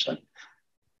time. So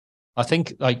I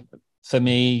think, like, for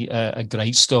me, a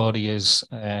great story is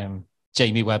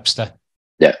Jamie Webster,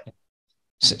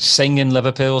 singing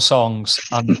Liverpool songs,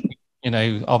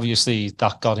 and obviously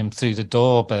that got him through the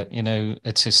door, but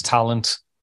it's his talent.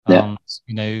 And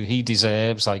he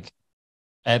deserves like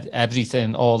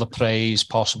everything, all the praise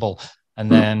possible.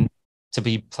 And then to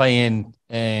be playing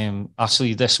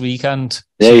actually this weekend.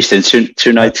 Yeah, he's doing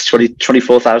two nights,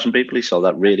 24,000 people. He sold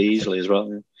that really easily as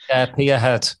well. Yeah,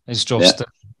 Peterhead is just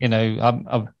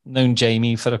I've known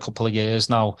Jamie for a couple of years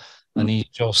now, and he's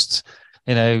just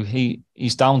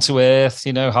he's down to earth.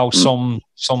 How some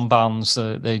bands,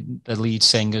 the lead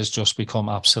singers just become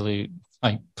absolute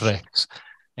like pricks.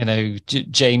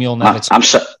 Jamie will never.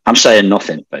 I'm saying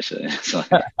nothing basically.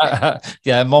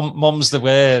 Yeah, mum's the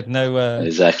word. No,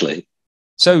 exactly.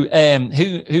 So,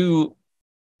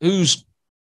 who's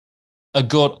a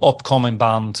good upcoming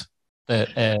band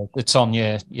that's on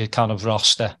your kind of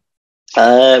roster?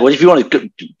 Well, if you want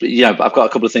to, I've got a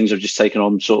couple of things I've just taken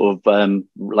on sort of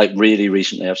like really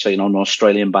recently. I've taken on an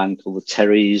Australian band called the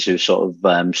Terrys, who's sort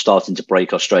of starting to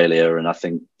break Australia, and I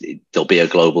think there'll be a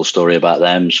global story about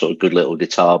them. Sort of good little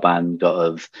guitar band,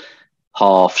 looks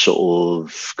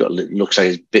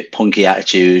like a bit punky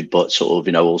attitude, but sort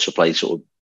of also plays sort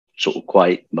of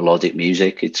quite melodic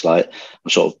music. It's like I'm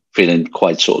sort of feeling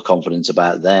quite sort of confident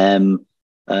about them.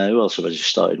 Who else have I just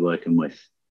started working with?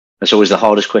 That's always the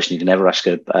hardest question you can ever ask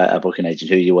a booking agent,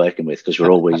 who you're working with, because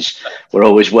we're always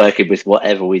working with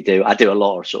whatever we do. I do a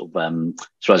lot of sort of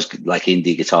as well as like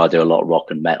indie guitar, I do a lot of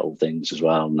rock and metal things as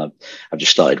well. And I've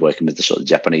just started working with the sort of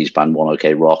Japanese band One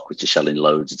OK Rock, which is selling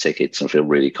loads of tickets, and I feel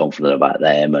really confident about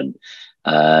them. And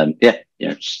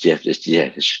it's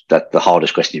the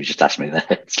hardest question you've just asked me there.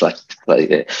 It's like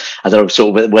I don't know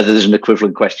sort of whether there's an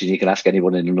equivalent question you can ask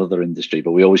anyone in another industry,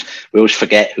 but we always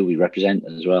forget who we represent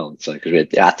as well. So because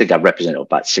I think I represent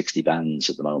about 60 bands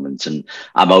at the moment, and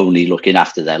I'm only looking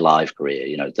after their live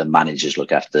career. The managers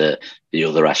look after the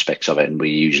other aspects of it, and we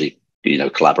usually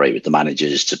collaborate with the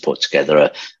managers to put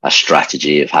together a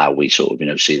strategy of how we sort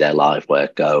of see their live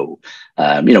work go.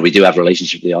 We do have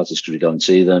relationships with the artists because we go and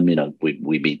see them.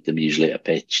 We meet them usually at a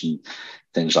pitch and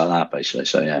things like that, basically.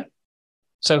 So yeah.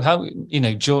 So how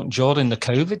during the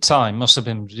COVID time must have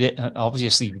been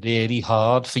obviously really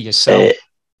hard for yourself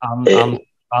and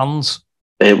bands.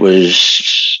 It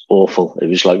was awful. It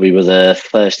was like we were the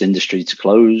first industry to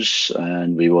close,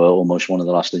 and we were almost one of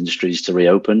the last industries to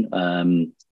reopen.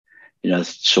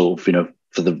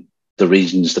 For the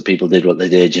reasons that people did what they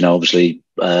did, obviously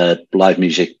live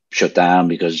music shut down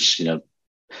because, you're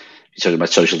talking about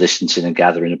social distancing and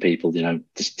gathering of people,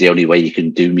 the only way you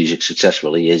can do music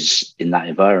successfully is in that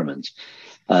environment.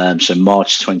 So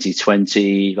March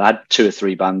 2020, I had 2 or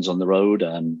 3 bands on the road.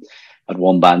 I had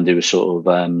one band who was sort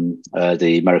of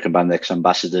the American band Ex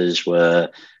Ambassadors were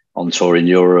on tour in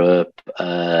Europe.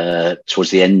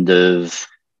 Towards the end of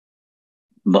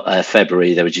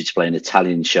February, they were due to play an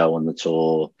Italian show on the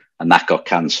tour, and that got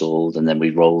cancelled. And then we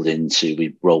rolled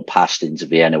past into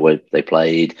Vienna, where they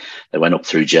played. They went up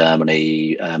through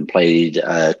Germany, played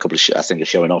a couple of I think a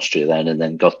show in Austria then, and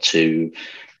then got to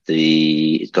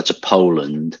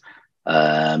Poland,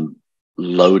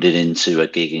 loaded into a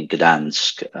gig in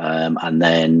Gdansk, and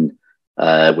then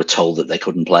were told that they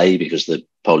couldn't play because the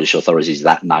Polish authorities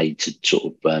that night had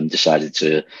sort of decided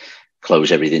to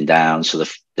close everything down. So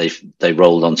they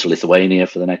rolled on to Lithuania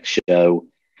for the next show,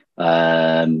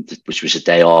 which was a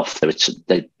day off.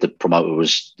 The promoter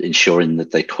was ensuring that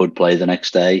they could play the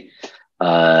next day.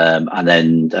 And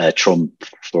then Trump,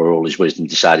 for all his wisdom,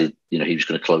 decided, he was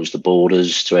going to close the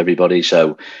borders to everybody.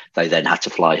 So they then had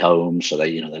to fly home. So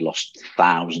they lost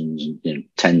thousands,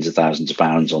 tens of thousands of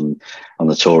pounds on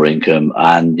the tour income.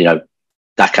 And,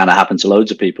 that kind of happened to loads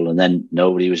of people. And then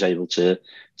nobody was able to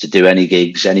do any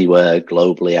gigs anywhere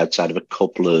globally outside of a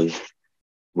couple of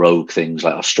rogue things.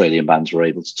 Like Australian bands were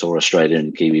able to tour Australia,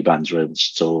 and Kiwi bands were able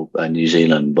to tour New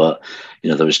Zealand. But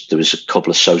there was a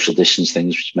couple of social distance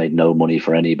things which made no money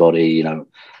for anybody.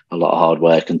 A lot of hard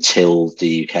work until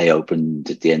the UK opened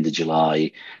at the end of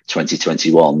July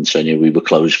 2021. So we were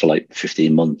closed for like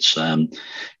 15 months.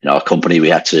 Our company, we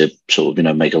had to sort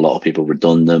of make a lot of people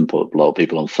redundant, put a lot of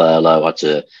people on furlough. Had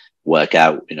to work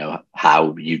out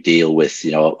how you deal with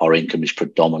our income is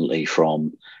predominantly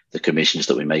from the commissions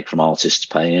that we make from artists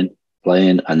playing,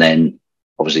 and then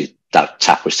obviously that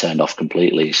tap was turned off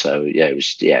completely. So it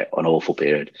was an awful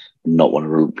period. Not want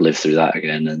to live through that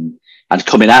again. And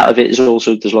coming out of it is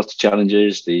also, there's lots of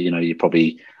challenges. You're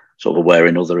probably sort of aware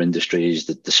in other industries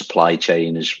that the supply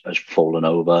chain has fallen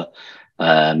over.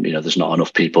 There's not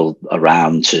enough people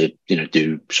around to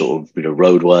do sort of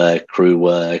road work, crew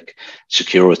work,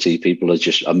 security. People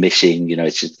are missing.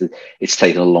 It's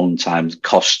taken a long time.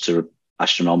 Costs are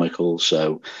astronomical.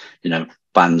 So,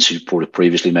 bands who probably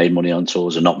previously made money on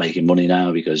tours are not making money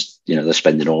now because, they're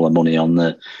spending all their money on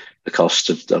the cost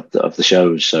of the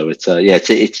shows. So it's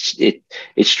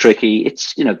tricky.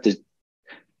 It's, the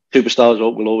superstars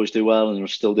will always do well and are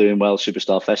still doing well.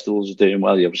 Superstar festivals are doing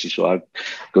well. You obviously saw how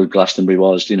good Glastonbury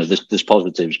was. There's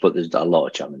positives, but there's a lot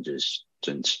of challenges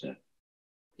since.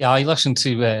 Yeah, I listened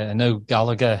to a Noel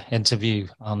Gallagher interview,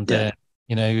 and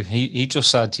he just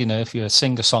said, if you're a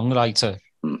singer-songwriter,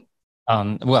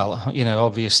 and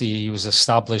obviously he was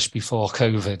established before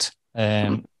COVID.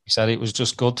 He said it was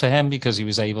just good for him because he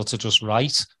was able to just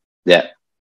write. Yeah,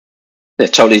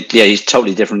 totally. Yeah, he's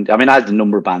totally different. I mean, I had a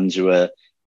number of bands who were,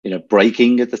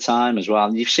 breaking at the time as well.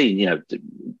 And you've seen,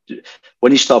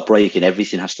 when you start breaking,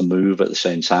 everything has to move at the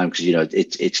same time because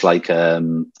it's like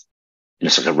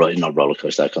it's like not roller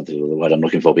coaster. I can't think of the word I'm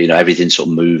looking for, but everything sort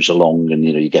of moves along, and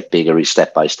you get bigger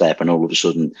step by step, and all of a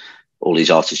sudden, all these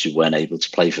artists who weren't able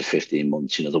to play for 15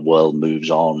 months, the world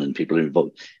moves on, and people are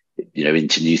involved,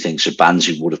 into new things. So bands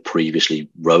who would have previously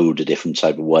rode a different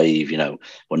type of wave,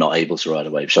 were not able to ride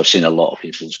a wave. So I've seen a lot of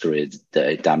people's careers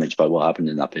damaged by what happened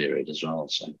in that period as well.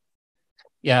 So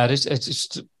yeah,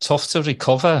 it's tough to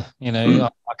recover. I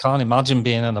can't imagine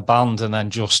being in a band and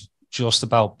then just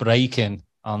about breaking,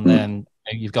 and then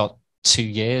you've got 2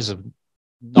 years of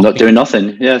not doing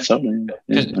nothing. Yeah, totally.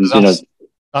 Yeah.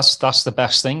 That's the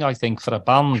best thing, I think, for a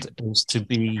band is to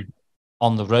be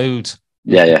on the road.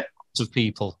 Yeah. Of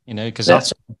people, because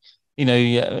that's,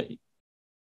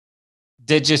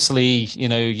 digitally,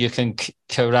 you can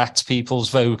correct people's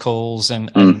vocals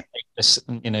and make this,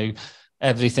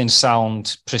 everything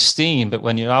sound pristine. But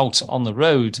when you're out on the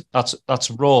road,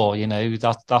 that's raw.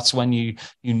 That's when you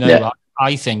know. Yeah.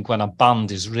 I think when a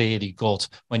band is really good,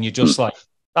 when you're just like,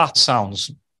 that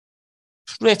sounds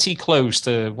pretty close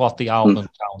to what the album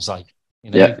sounds like.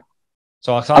 Yeah.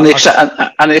 So I can't.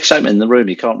 And the excitement in the room,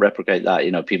 you can't replicate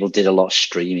that. People did a lot of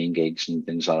streaming gigs and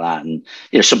things like that, and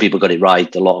some people got it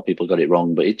right, a lot of people got it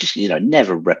wrong, but it just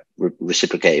never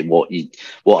reciprocated what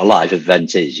a live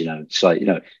event is. It's like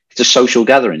it's a social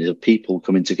gathering. It's of people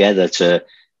coming together to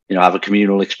have a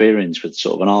communal experience with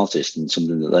sort of an artist and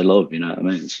something that they love. You know what I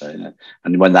mean? So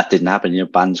and when that didn't happen,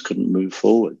 bands couldn't move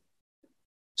forward.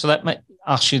 So let me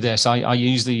ask you this. I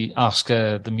usually ask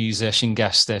the musician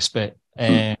guest this, but.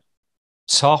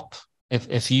 Top,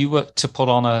 if you were to put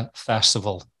on a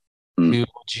festival, who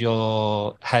would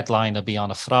your headliner be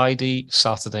on a Friday,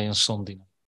 Saturday, and Sunday?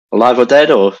 Alive or dead,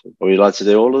 or would you like to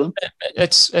do all of them?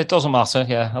 It doesn't matter.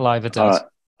 Yeah, alive or dead.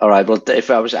 All right. Well,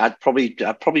 if I was, I'd probably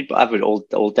have it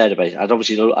all dead about. I'd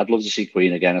love to see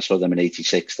Queen again. I saw them in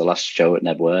 '86, the last show at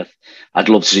Nebworth. I'd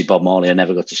love to see Bob Marley. I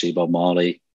never got to see Bob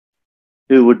Marley.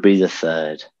 Who would be the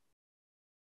third?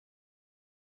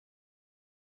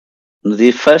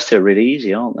 The first two are really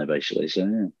easy, aren't they? Basically, so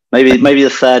yeah. Maybe the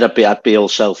third. I'd be all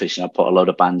selfish and I'd put a load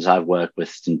of bands I've worked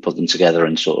with and put them together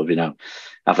and sort of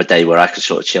have a day where I could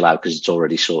sort of chill out because it's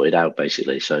already sorted out,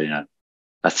 basically. So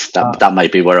that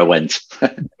might be where I went.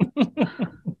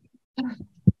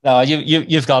 No,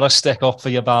 you've got to stick up for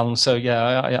your band. So yeah,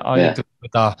 I agree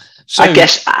with that. So I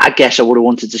guess I would have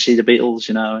wanted to see the Beatles,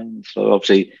 So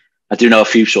obviously, I do know a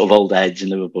few sort of old heads in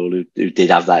Liverpool who did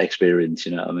have that experience,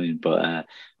 you know what I mean? But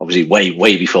obviously,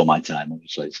 way before my time,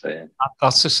 obviously. So yeah.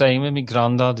 That's the same with my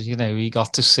granddad. He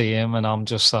got to see him, and I'm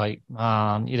just like,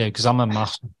 man, because I'm a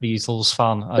massive Beatles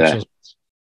fan.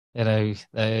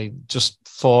 Just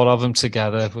four of them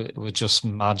together were just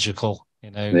magical,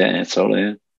 Yeah, totally.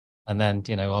 Yeah. And then,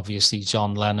 obviously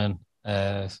John Lennon,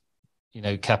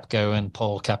 kept going.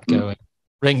 Paul kept going.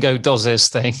 Ringo does his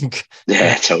thing.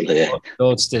 Yeah, totally. Yeah.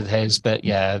 George did his, but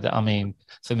yeah, I mean,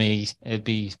 for me, it'd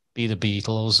be the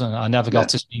Beatles, and I never got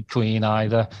to see Queen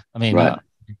either. I mean, right.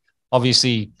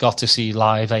 obviously got to see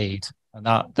Live Aid, and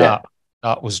that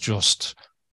was just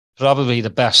probably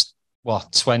the best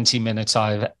 20 minutes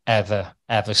I've ever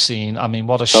seen. I mean,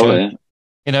 what a show!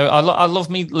 Yeah. I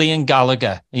love me Liam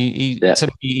Gallagher. To me,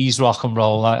 he's rock and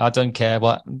roll. I don't care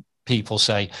what people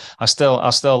say. I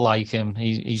still like him.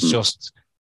 He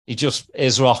just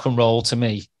is rock and roll to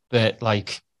me. But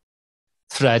like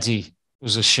Freddie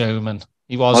was a showman.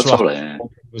 He was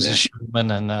a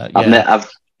showman, and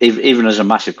even as a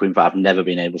massive Queen fan, I've never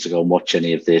been able to go and watch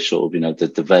any of this sort of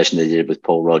the version they did with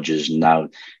Paul Rodgers and now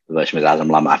the version with Adam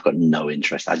Lambert. I've got no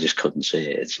interest. I just couldn't see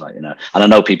it. It's like and I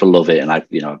know people love it,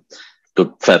 and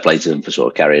good fair play to them for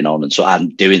sort of carrying on and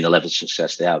and doing the level of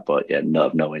success they have. But yeah,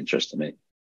 no interest to me.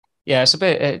 Yeah, it's a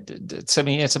bit to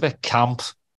me. It's a bit camp.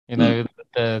 The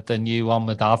new one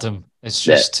with Adam. It's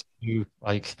just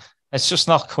it's just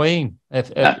not Queen.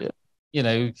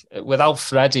 Without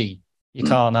Freddie, you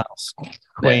can't have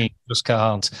Queen. Just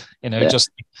can't. Just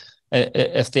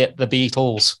if the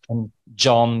Beatles and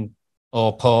John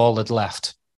or Paul had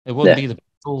left, it wouldn't be the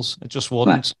Beatles. It just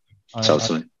wouldn't.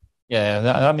 Totally.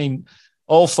 I mean,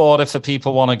 all for it for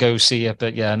people want to go see it,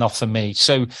 but yeah, not for me.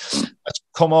 So let's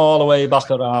come all the way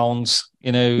back around.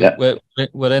 We're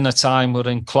in a time, we're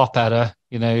in Klopp era.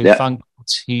 Thank God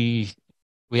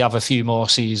we have a few more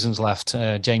seasons left.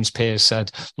 James Pearce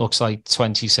said, looks like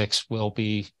 26 will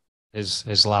be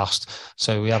his last.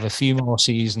 So we have a few more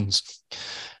seasons.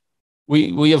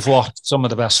 We have watched some of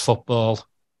the best football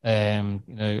I've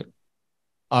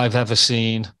ever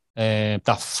seen.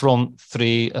 That front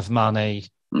three of Mane,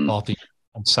 Bobby,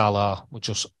 and Salah were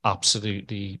just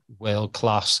absolutely world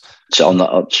class.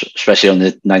 So especially on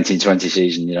the 1920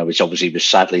 season, which obviously was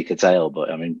sadly curtailed,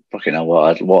 but I mean, fucking hell,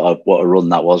 what a run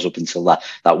that was up until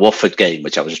that Watford game,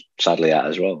 which I was sadly at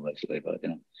as well, actually. But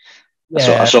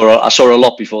I saw a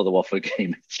lot before the Watford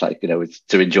game. It's like it's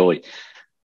to enjoy.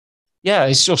 Yeah,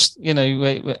 it's just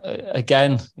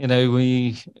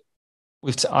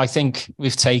I think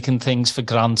we've taken things for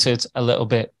granted a little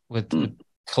bit with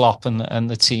Klopp and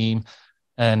the team,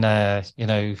 and a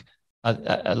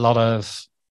lot of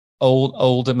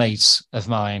older mates of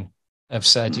mine have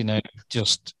said,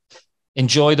 just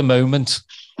enjoy the moment.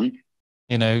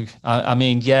 I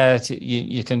mean,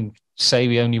 you can say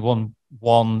we only won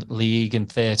one league in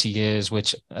 30 years,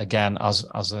 which again, as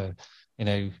a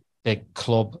big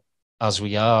club as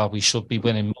we are, we should be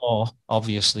winning more,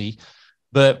 obviously.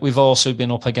 But we've also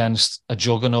been up against a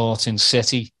juggernaut in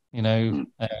City, a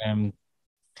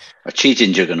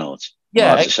cheating juggernaut.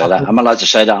 Yeah, I'm allowed to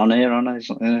say that on here, aren't I?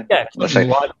 Yeah,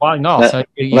 why not?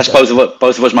 Unless both of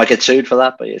us might get sued for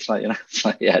that, but it's like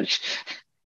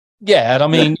Yeah, I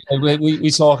mean, we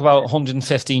talk about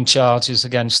 115 charges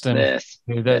against them. Yes.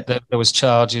 There was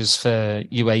charges for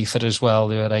UEFA as well.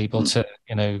 They were able to,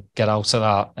 get out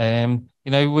of that.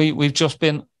 We've just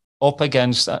been up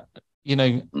against that.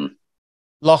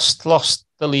 Lost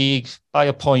the league by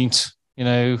a point.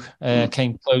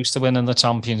 Came close to winning the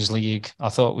Champions League. I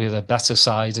thought we were a better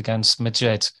side against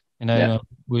Madrid.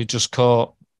 We just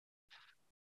caught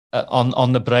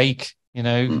on the break.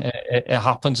 It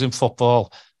happens in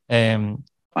football. And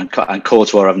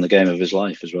Courtois having the game of his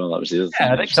life as well. That was the other thing.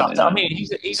 Yeah, exactly. I mean,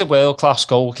 he's a world-class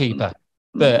goalkeeper,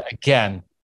 but again,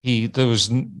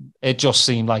 it just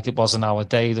seemed like it wasn't our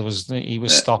day. He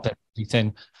was stopping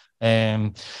everything.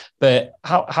 But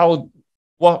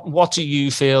what do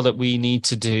you feel that we need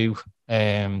to do?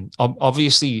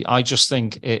 Obviously, I just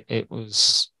think it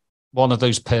was one of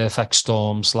those perfect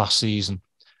storms last season.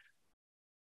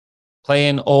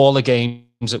 Playing all the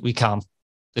games that we can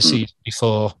the season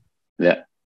before. Yeah.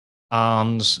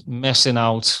 And missing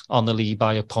out on the league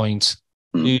by a point,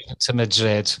 moving to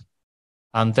Madrid,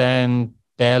 and then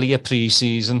barely a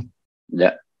pre-season.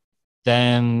 Yeah.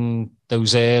 Then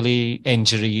those early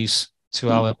injuries to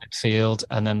our midfield,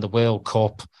 and then the World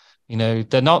Cup. You know,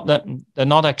 they're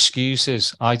not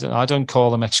excuses. I don't call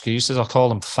them excuses. I call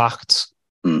them facts,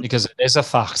 because it is a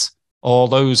fact. All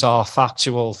those are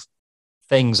factual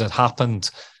things that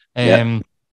happened.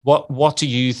 What do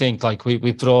you think? Like, we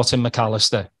brought in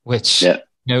McAllister, which you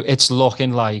know, it's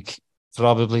looking like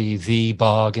probably the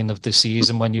bargain of the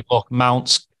season. When you look,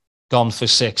 Mount's gone for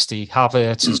 60,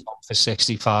 Havertz has gone for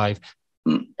 65,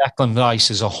 Declan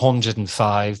Rice is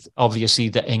 105. Obviously,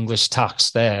 the English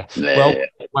tax there.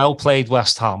 Well played,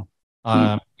 West Ham.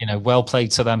 You know, well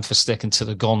played to them for sticking to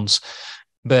the guns.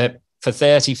 But for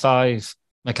 35,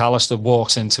 McAllister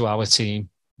walks into our team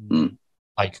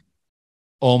like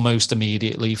almost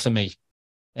immediately for me.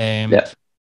 Do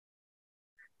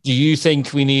you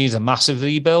think we need a massive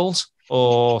rebuild,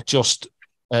 or just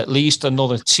at least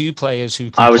another 2 players who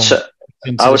can? I would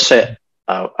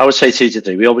say 2 to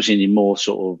 3. We obviously need more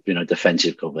sort of, you know,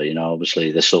 defensive cover. You know,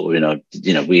 obviously the sort of,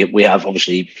 you know, we have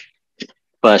obviously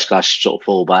first class sort of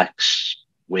fullbacks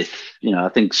with, you know, I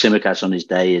think Tsimikas on his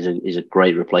day is a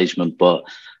great replacement, but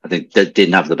I think that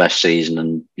didn't have the best season,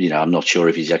 and, you know, I'm not sure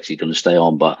if he's actually going to stay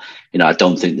on, but, you know, I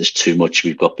don't think there's too much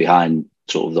we've got behind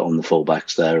sort of on the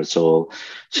fullbacks there at all.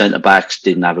 Centre backs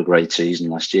didn't have a great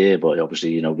season last year, but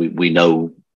obviously, you know, we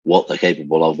know what they're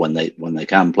capable of when they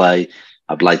can play.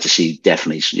 I'd like to see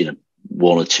definitely, you know,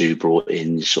 1 or 2 brought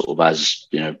in sort of as,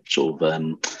 you know, sort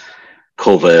of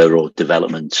cover or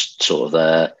development sort of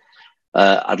there.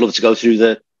 I'd love to go through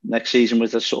the next season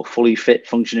with a sort of fully fit,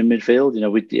 functioning midfield. You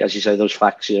know, we, as you say, those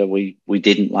facts, you know, we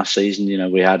didn't last season. You know,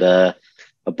 we had a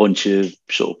bunch of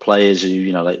sort of players who,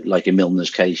 you know, like in Milner's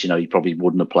case, you know, he probably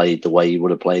wouldn't have played the way he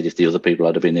would have played if the other people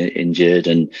had been injured,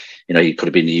 and, you know, he could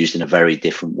have been used in a very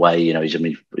different way. You know,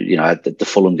 at the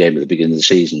Fulham game at the beginning of the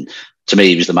season, to me,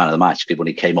 he was the man of the match when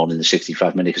he came on in the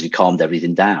 65 minutes, because he calmed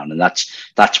everything down, and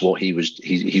that's what he was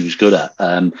good at.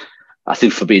 I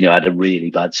think Fabinho had a really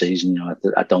bad season. You know,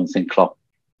 I don't think Klopp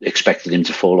expected him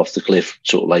to fall off the cliff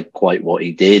sort of like quite what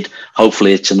he did.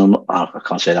 Hopefully it's I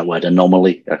can't say that word,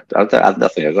 anomaly. I think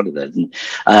I got it there.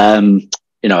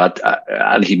 You know,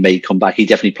 and he may come back. He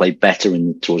definitely played better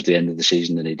towards the end of the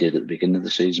season than he did at the beginning of the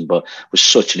season, but was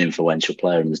such an influential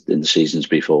player in the seasons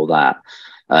before that.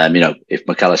 You know, if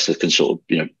McAllister can sort of,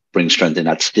 you know, bring strength in,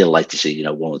 I'd still like to see, you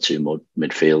know, 1 or 2 more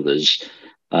midfielders.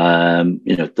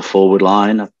 You know, the forward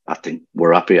line, I think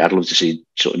we're happy. I'd love to see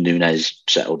sort of Nunez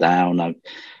settle down.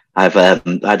 I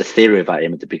had a theory about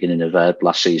him at the beginning of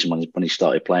last season when he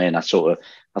started playing. I thought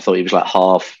he was like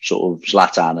half sort of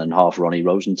Zlatan and half Ronnie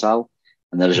Rosenthal.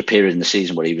 And there was a period in the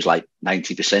season where he was like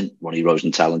 90% Ronnie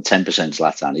Rosenthal and 10%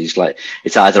 Zlatan. He's like,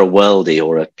 it's either a worldie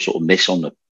or a sort of miss on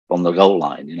the goal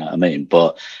line. You know what I mean?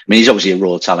 But I mean, he's obviously a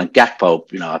raw talent. Gakpo,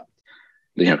 you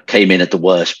know, came in at the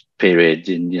worst period,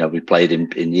 and, you know, we played him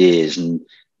in years and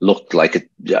looked like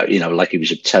like he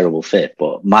was a terrible fit.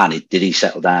 But man, did he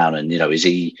settle down? And, you know,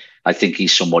 I think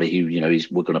he's somebody who, you know,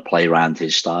 we're going to play around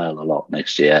his style a lot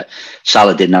next year.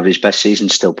 Salah didn't have his best season,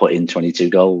 still put in 22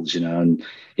 goals, you know, and,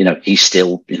 you know, he's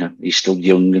still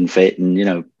young and fit and, you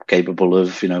know, capable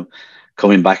of, you know,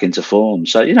 coming back into form.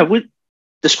 So, you know, with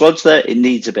the squad's there, it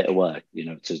needs a bit of work, you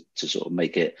know, to sort of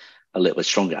make it a little bit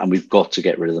stronger. And we've got to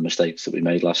get rid of the mistakes that we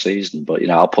made last season. But, you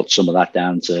know, I'll put some of that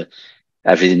down to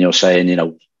everything you're saying. You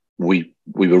know, we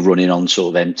were running on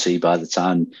sort of empty by the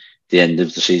time the end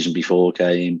of the season before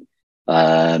came. You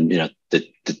know,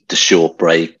 the short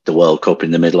break, the World Cup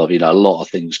in the middle of, you know, a lot of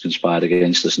things conspired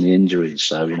against us and the injuries.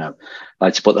 So, you know, I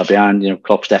like to put that behind. You know,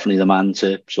 Klopp's definitely the man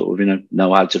to sort of, you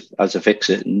know how to fix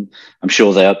it. And I'm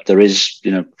sure there is,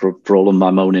 you know, for all of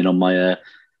my moaning on my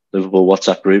Liverpool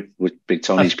WhatsApp group, which Big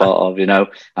Tony's part of, you know,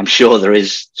 I'm sure there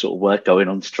is sort of work going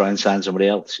on to try and sign somebody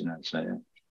else, you know. So, yeah.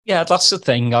 Yeah, that's the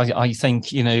thing. I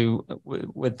think, you know,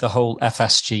 with the whole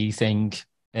FSG thing,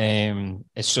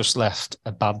 it's just left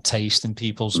a bad taste in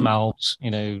people's mouths,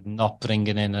 you know, not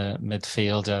bringing in a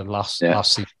midfielder last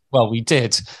season. Well, we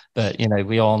did, but, you know,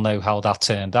 we all know how that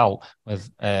turned out with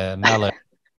Mello,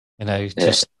 you know,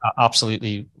 just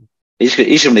absolutely. He's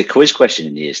going to be a quiz question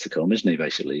in years to come, isn't he,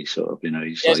 basically? Sort of, you know,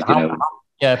 he's like, you know.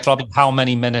 Yeah, probably how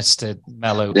many minutes did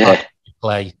Mello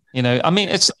play? You know, I mean,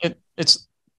 it's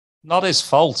not his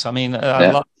fault. I mean,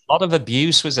 a lot of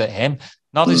abuse was at him.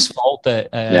 Not his fault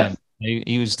that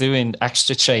he was doing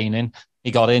extra training,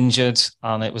 he got injured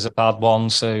and it was a bad one.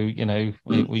 So,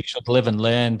 we should live and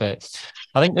learn. But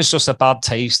I think there's just a bad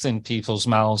taste in people's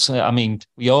mouths. I mean,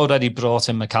 we already brought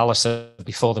in McAllister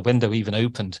before the window even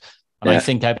opened. And I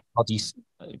think everybody's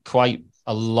quite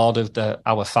a lot of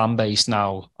our fan base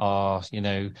now are,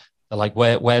 they're like,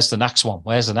 where's the next one?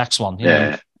 Where's the next one? You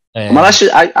know?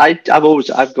 I've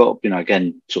got,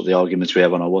 again, sort of the arguments we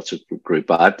have on our WhatsApp group,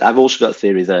 but I've also got a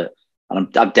theory that, and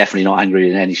I'm definitely not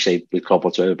angry in any shape with Klopp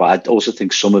whatsoever, but I also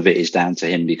think some of it is down to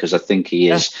him, because I think he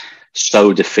is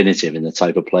so definitive in the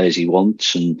type of players he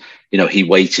wants. And, he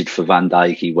waited for Van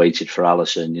Dijk, he waited for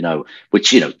Alisson,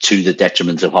 which, to the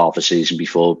detriment of half a season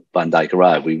before Van Dijk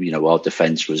arrived. Our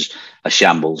defence was a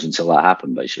shambles until that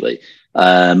happened, basically.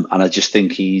 And I just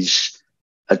think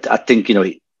I think,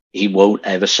 he won't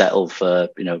ever settle for,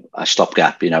 a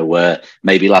stopgap, where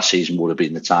maybe last season would have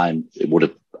been the time it would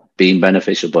have been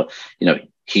beneficial, but,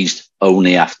 he's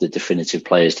only after definitive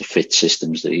players to fit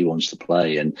systems that he wants to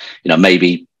play. And,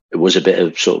 maybe it was a bit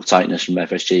of sort of tightness from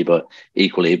FSG, but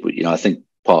equally, I think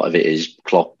part of it is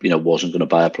Klopp, wasn't going to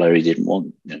buy a player he didn't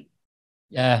want.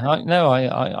 Yeah,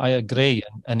 I agree.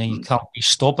 And he can't be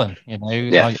stubborn,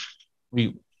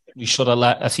 We should have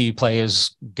let a few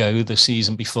players go the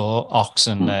season before. Ox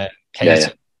and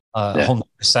Keita,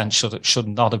 100% should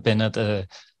not have been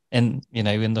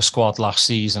in the squad last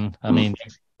season. I mean,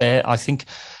 I think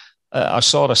I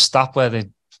saw a stat where they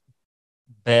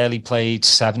barely played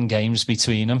 7 games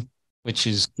between them, which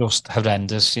is just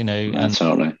horrendous. And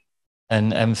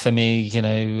for me,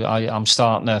 I'm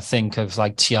starting to think of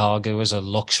like Thiago as a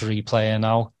luxury player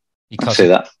now, because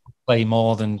he play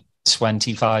more than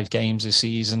 25 games a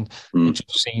season. It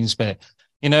just seems, but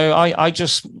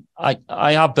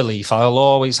I have belief. I'll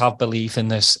always have belief in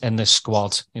this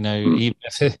squad. Even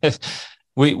if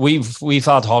we've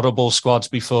had horrible squads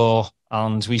before,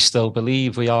 and we still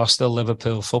believe we are still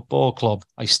Liverpool Football Club.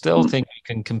 I still think we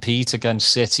can compete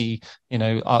against City.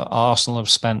 Arsenal have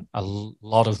spent a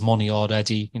lot of money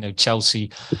already.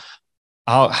 Chelsea.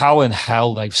 How in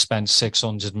hell they've spent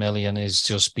 600 million is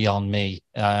just beyond me.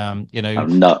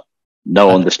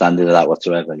 No understanding of that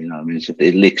whatsoever.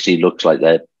 It literally looks like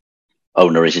their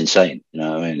owner is insane.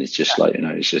 It's just like,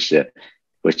 it's just,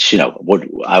 which,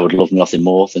 I would love nothing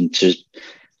more than to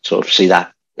sort of see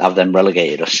that, have them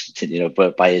relegated us,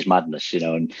 by his madness,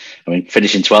 and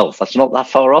finishing 12th, that's not that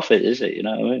far off it, is it?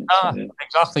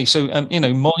 Exactly. So,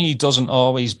 money doesn't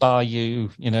always buy you,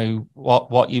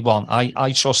 what you want.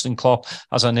 I trust in Klopp,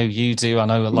 as I know you do. I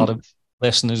know a lot of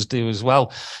listeners do as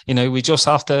well. We just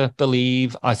have to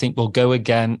believe. I think we'll go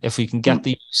again. If we can get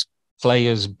these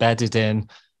players bedded in,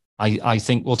 I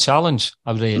think we'll challenge.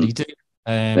 I really do.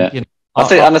 I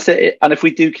think if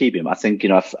we do keep him, I think,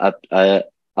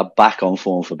 a back on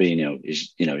form Fabinho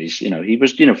is, he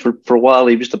was, for a while,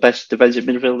 he was the best defensive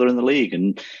midfielder in the league.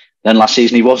 And then last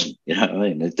season he wasn't,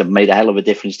 it made a hell of a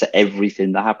difference to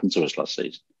everything that happened to us last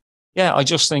season. Yeah, I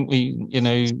just think they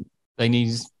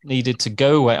needed to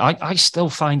go away. I still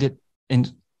find it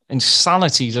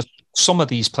insanity that some of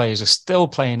these players are still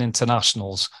playing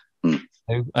internationals,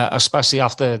 especially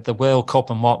after the World Cup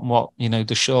and what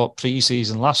the short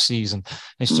pre-season last season.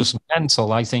 It's just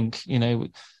mental. I think,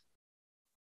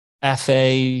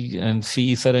 FA and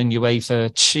FIFA and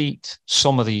UEFA cheat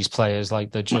some of these players.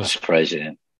 Like, they're just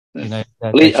crazy. Yeah.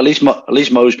 At least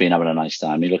Mo's been having a nice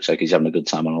time. He looks like he's having a good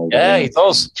time on holiday. Yeah, he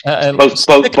does.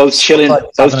 Both chilling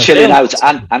out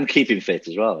and keeping fit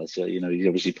as well. So he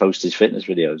obviously posts his fitness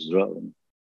videos as well.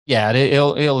 Yeah,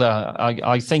 he'll.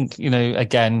 I think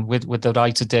again with the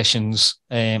right additions,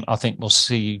 I think we'll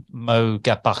see Mo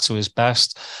get back to his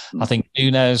best. I think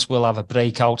Nunes will have a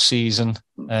breakout season.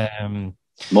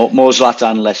 More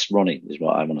Zlatan, less Ronnie is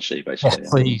what I want to see, basically. Yeah,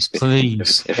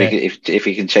 please. If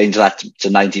he can change that to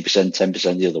 90%,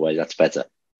 10% the other way, that's better.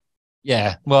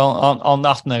 Yeah. Well, on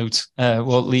that note,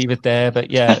 we'll leave it there.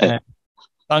 But yeah,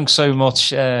 thanks so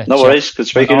much. No worries. Good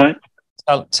speaking, mate.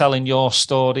 Telling your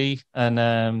story,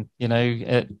 and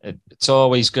it's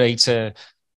always great to.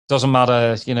 Doesn't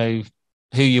matter,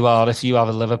 who you are. If you have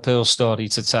a Liverpool story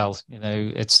to tell,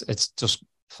 it's just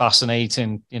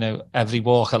fascinating. Every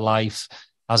walk of life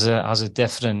has a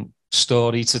different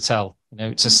story to tell.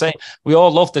 It's the same. We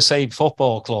all love the same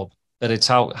football club, but it's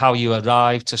how you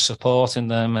arrived to supporting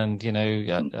them, and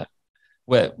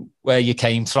where you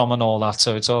came from and all that.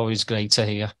 So it's always great to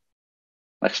hear.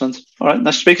 Excellent. All right,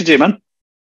 nice speaking to you, man.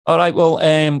 All right. Well,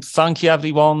 thank you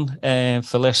everyone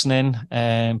for listening.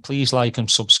 Please like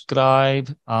and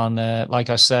subscribe. And like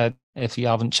I said, if you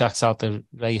haven't checked out the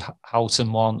Ray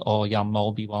Houghton one or Jan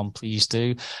Mulby one, please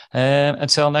do.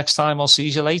 Until next time, I'll see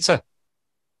you later.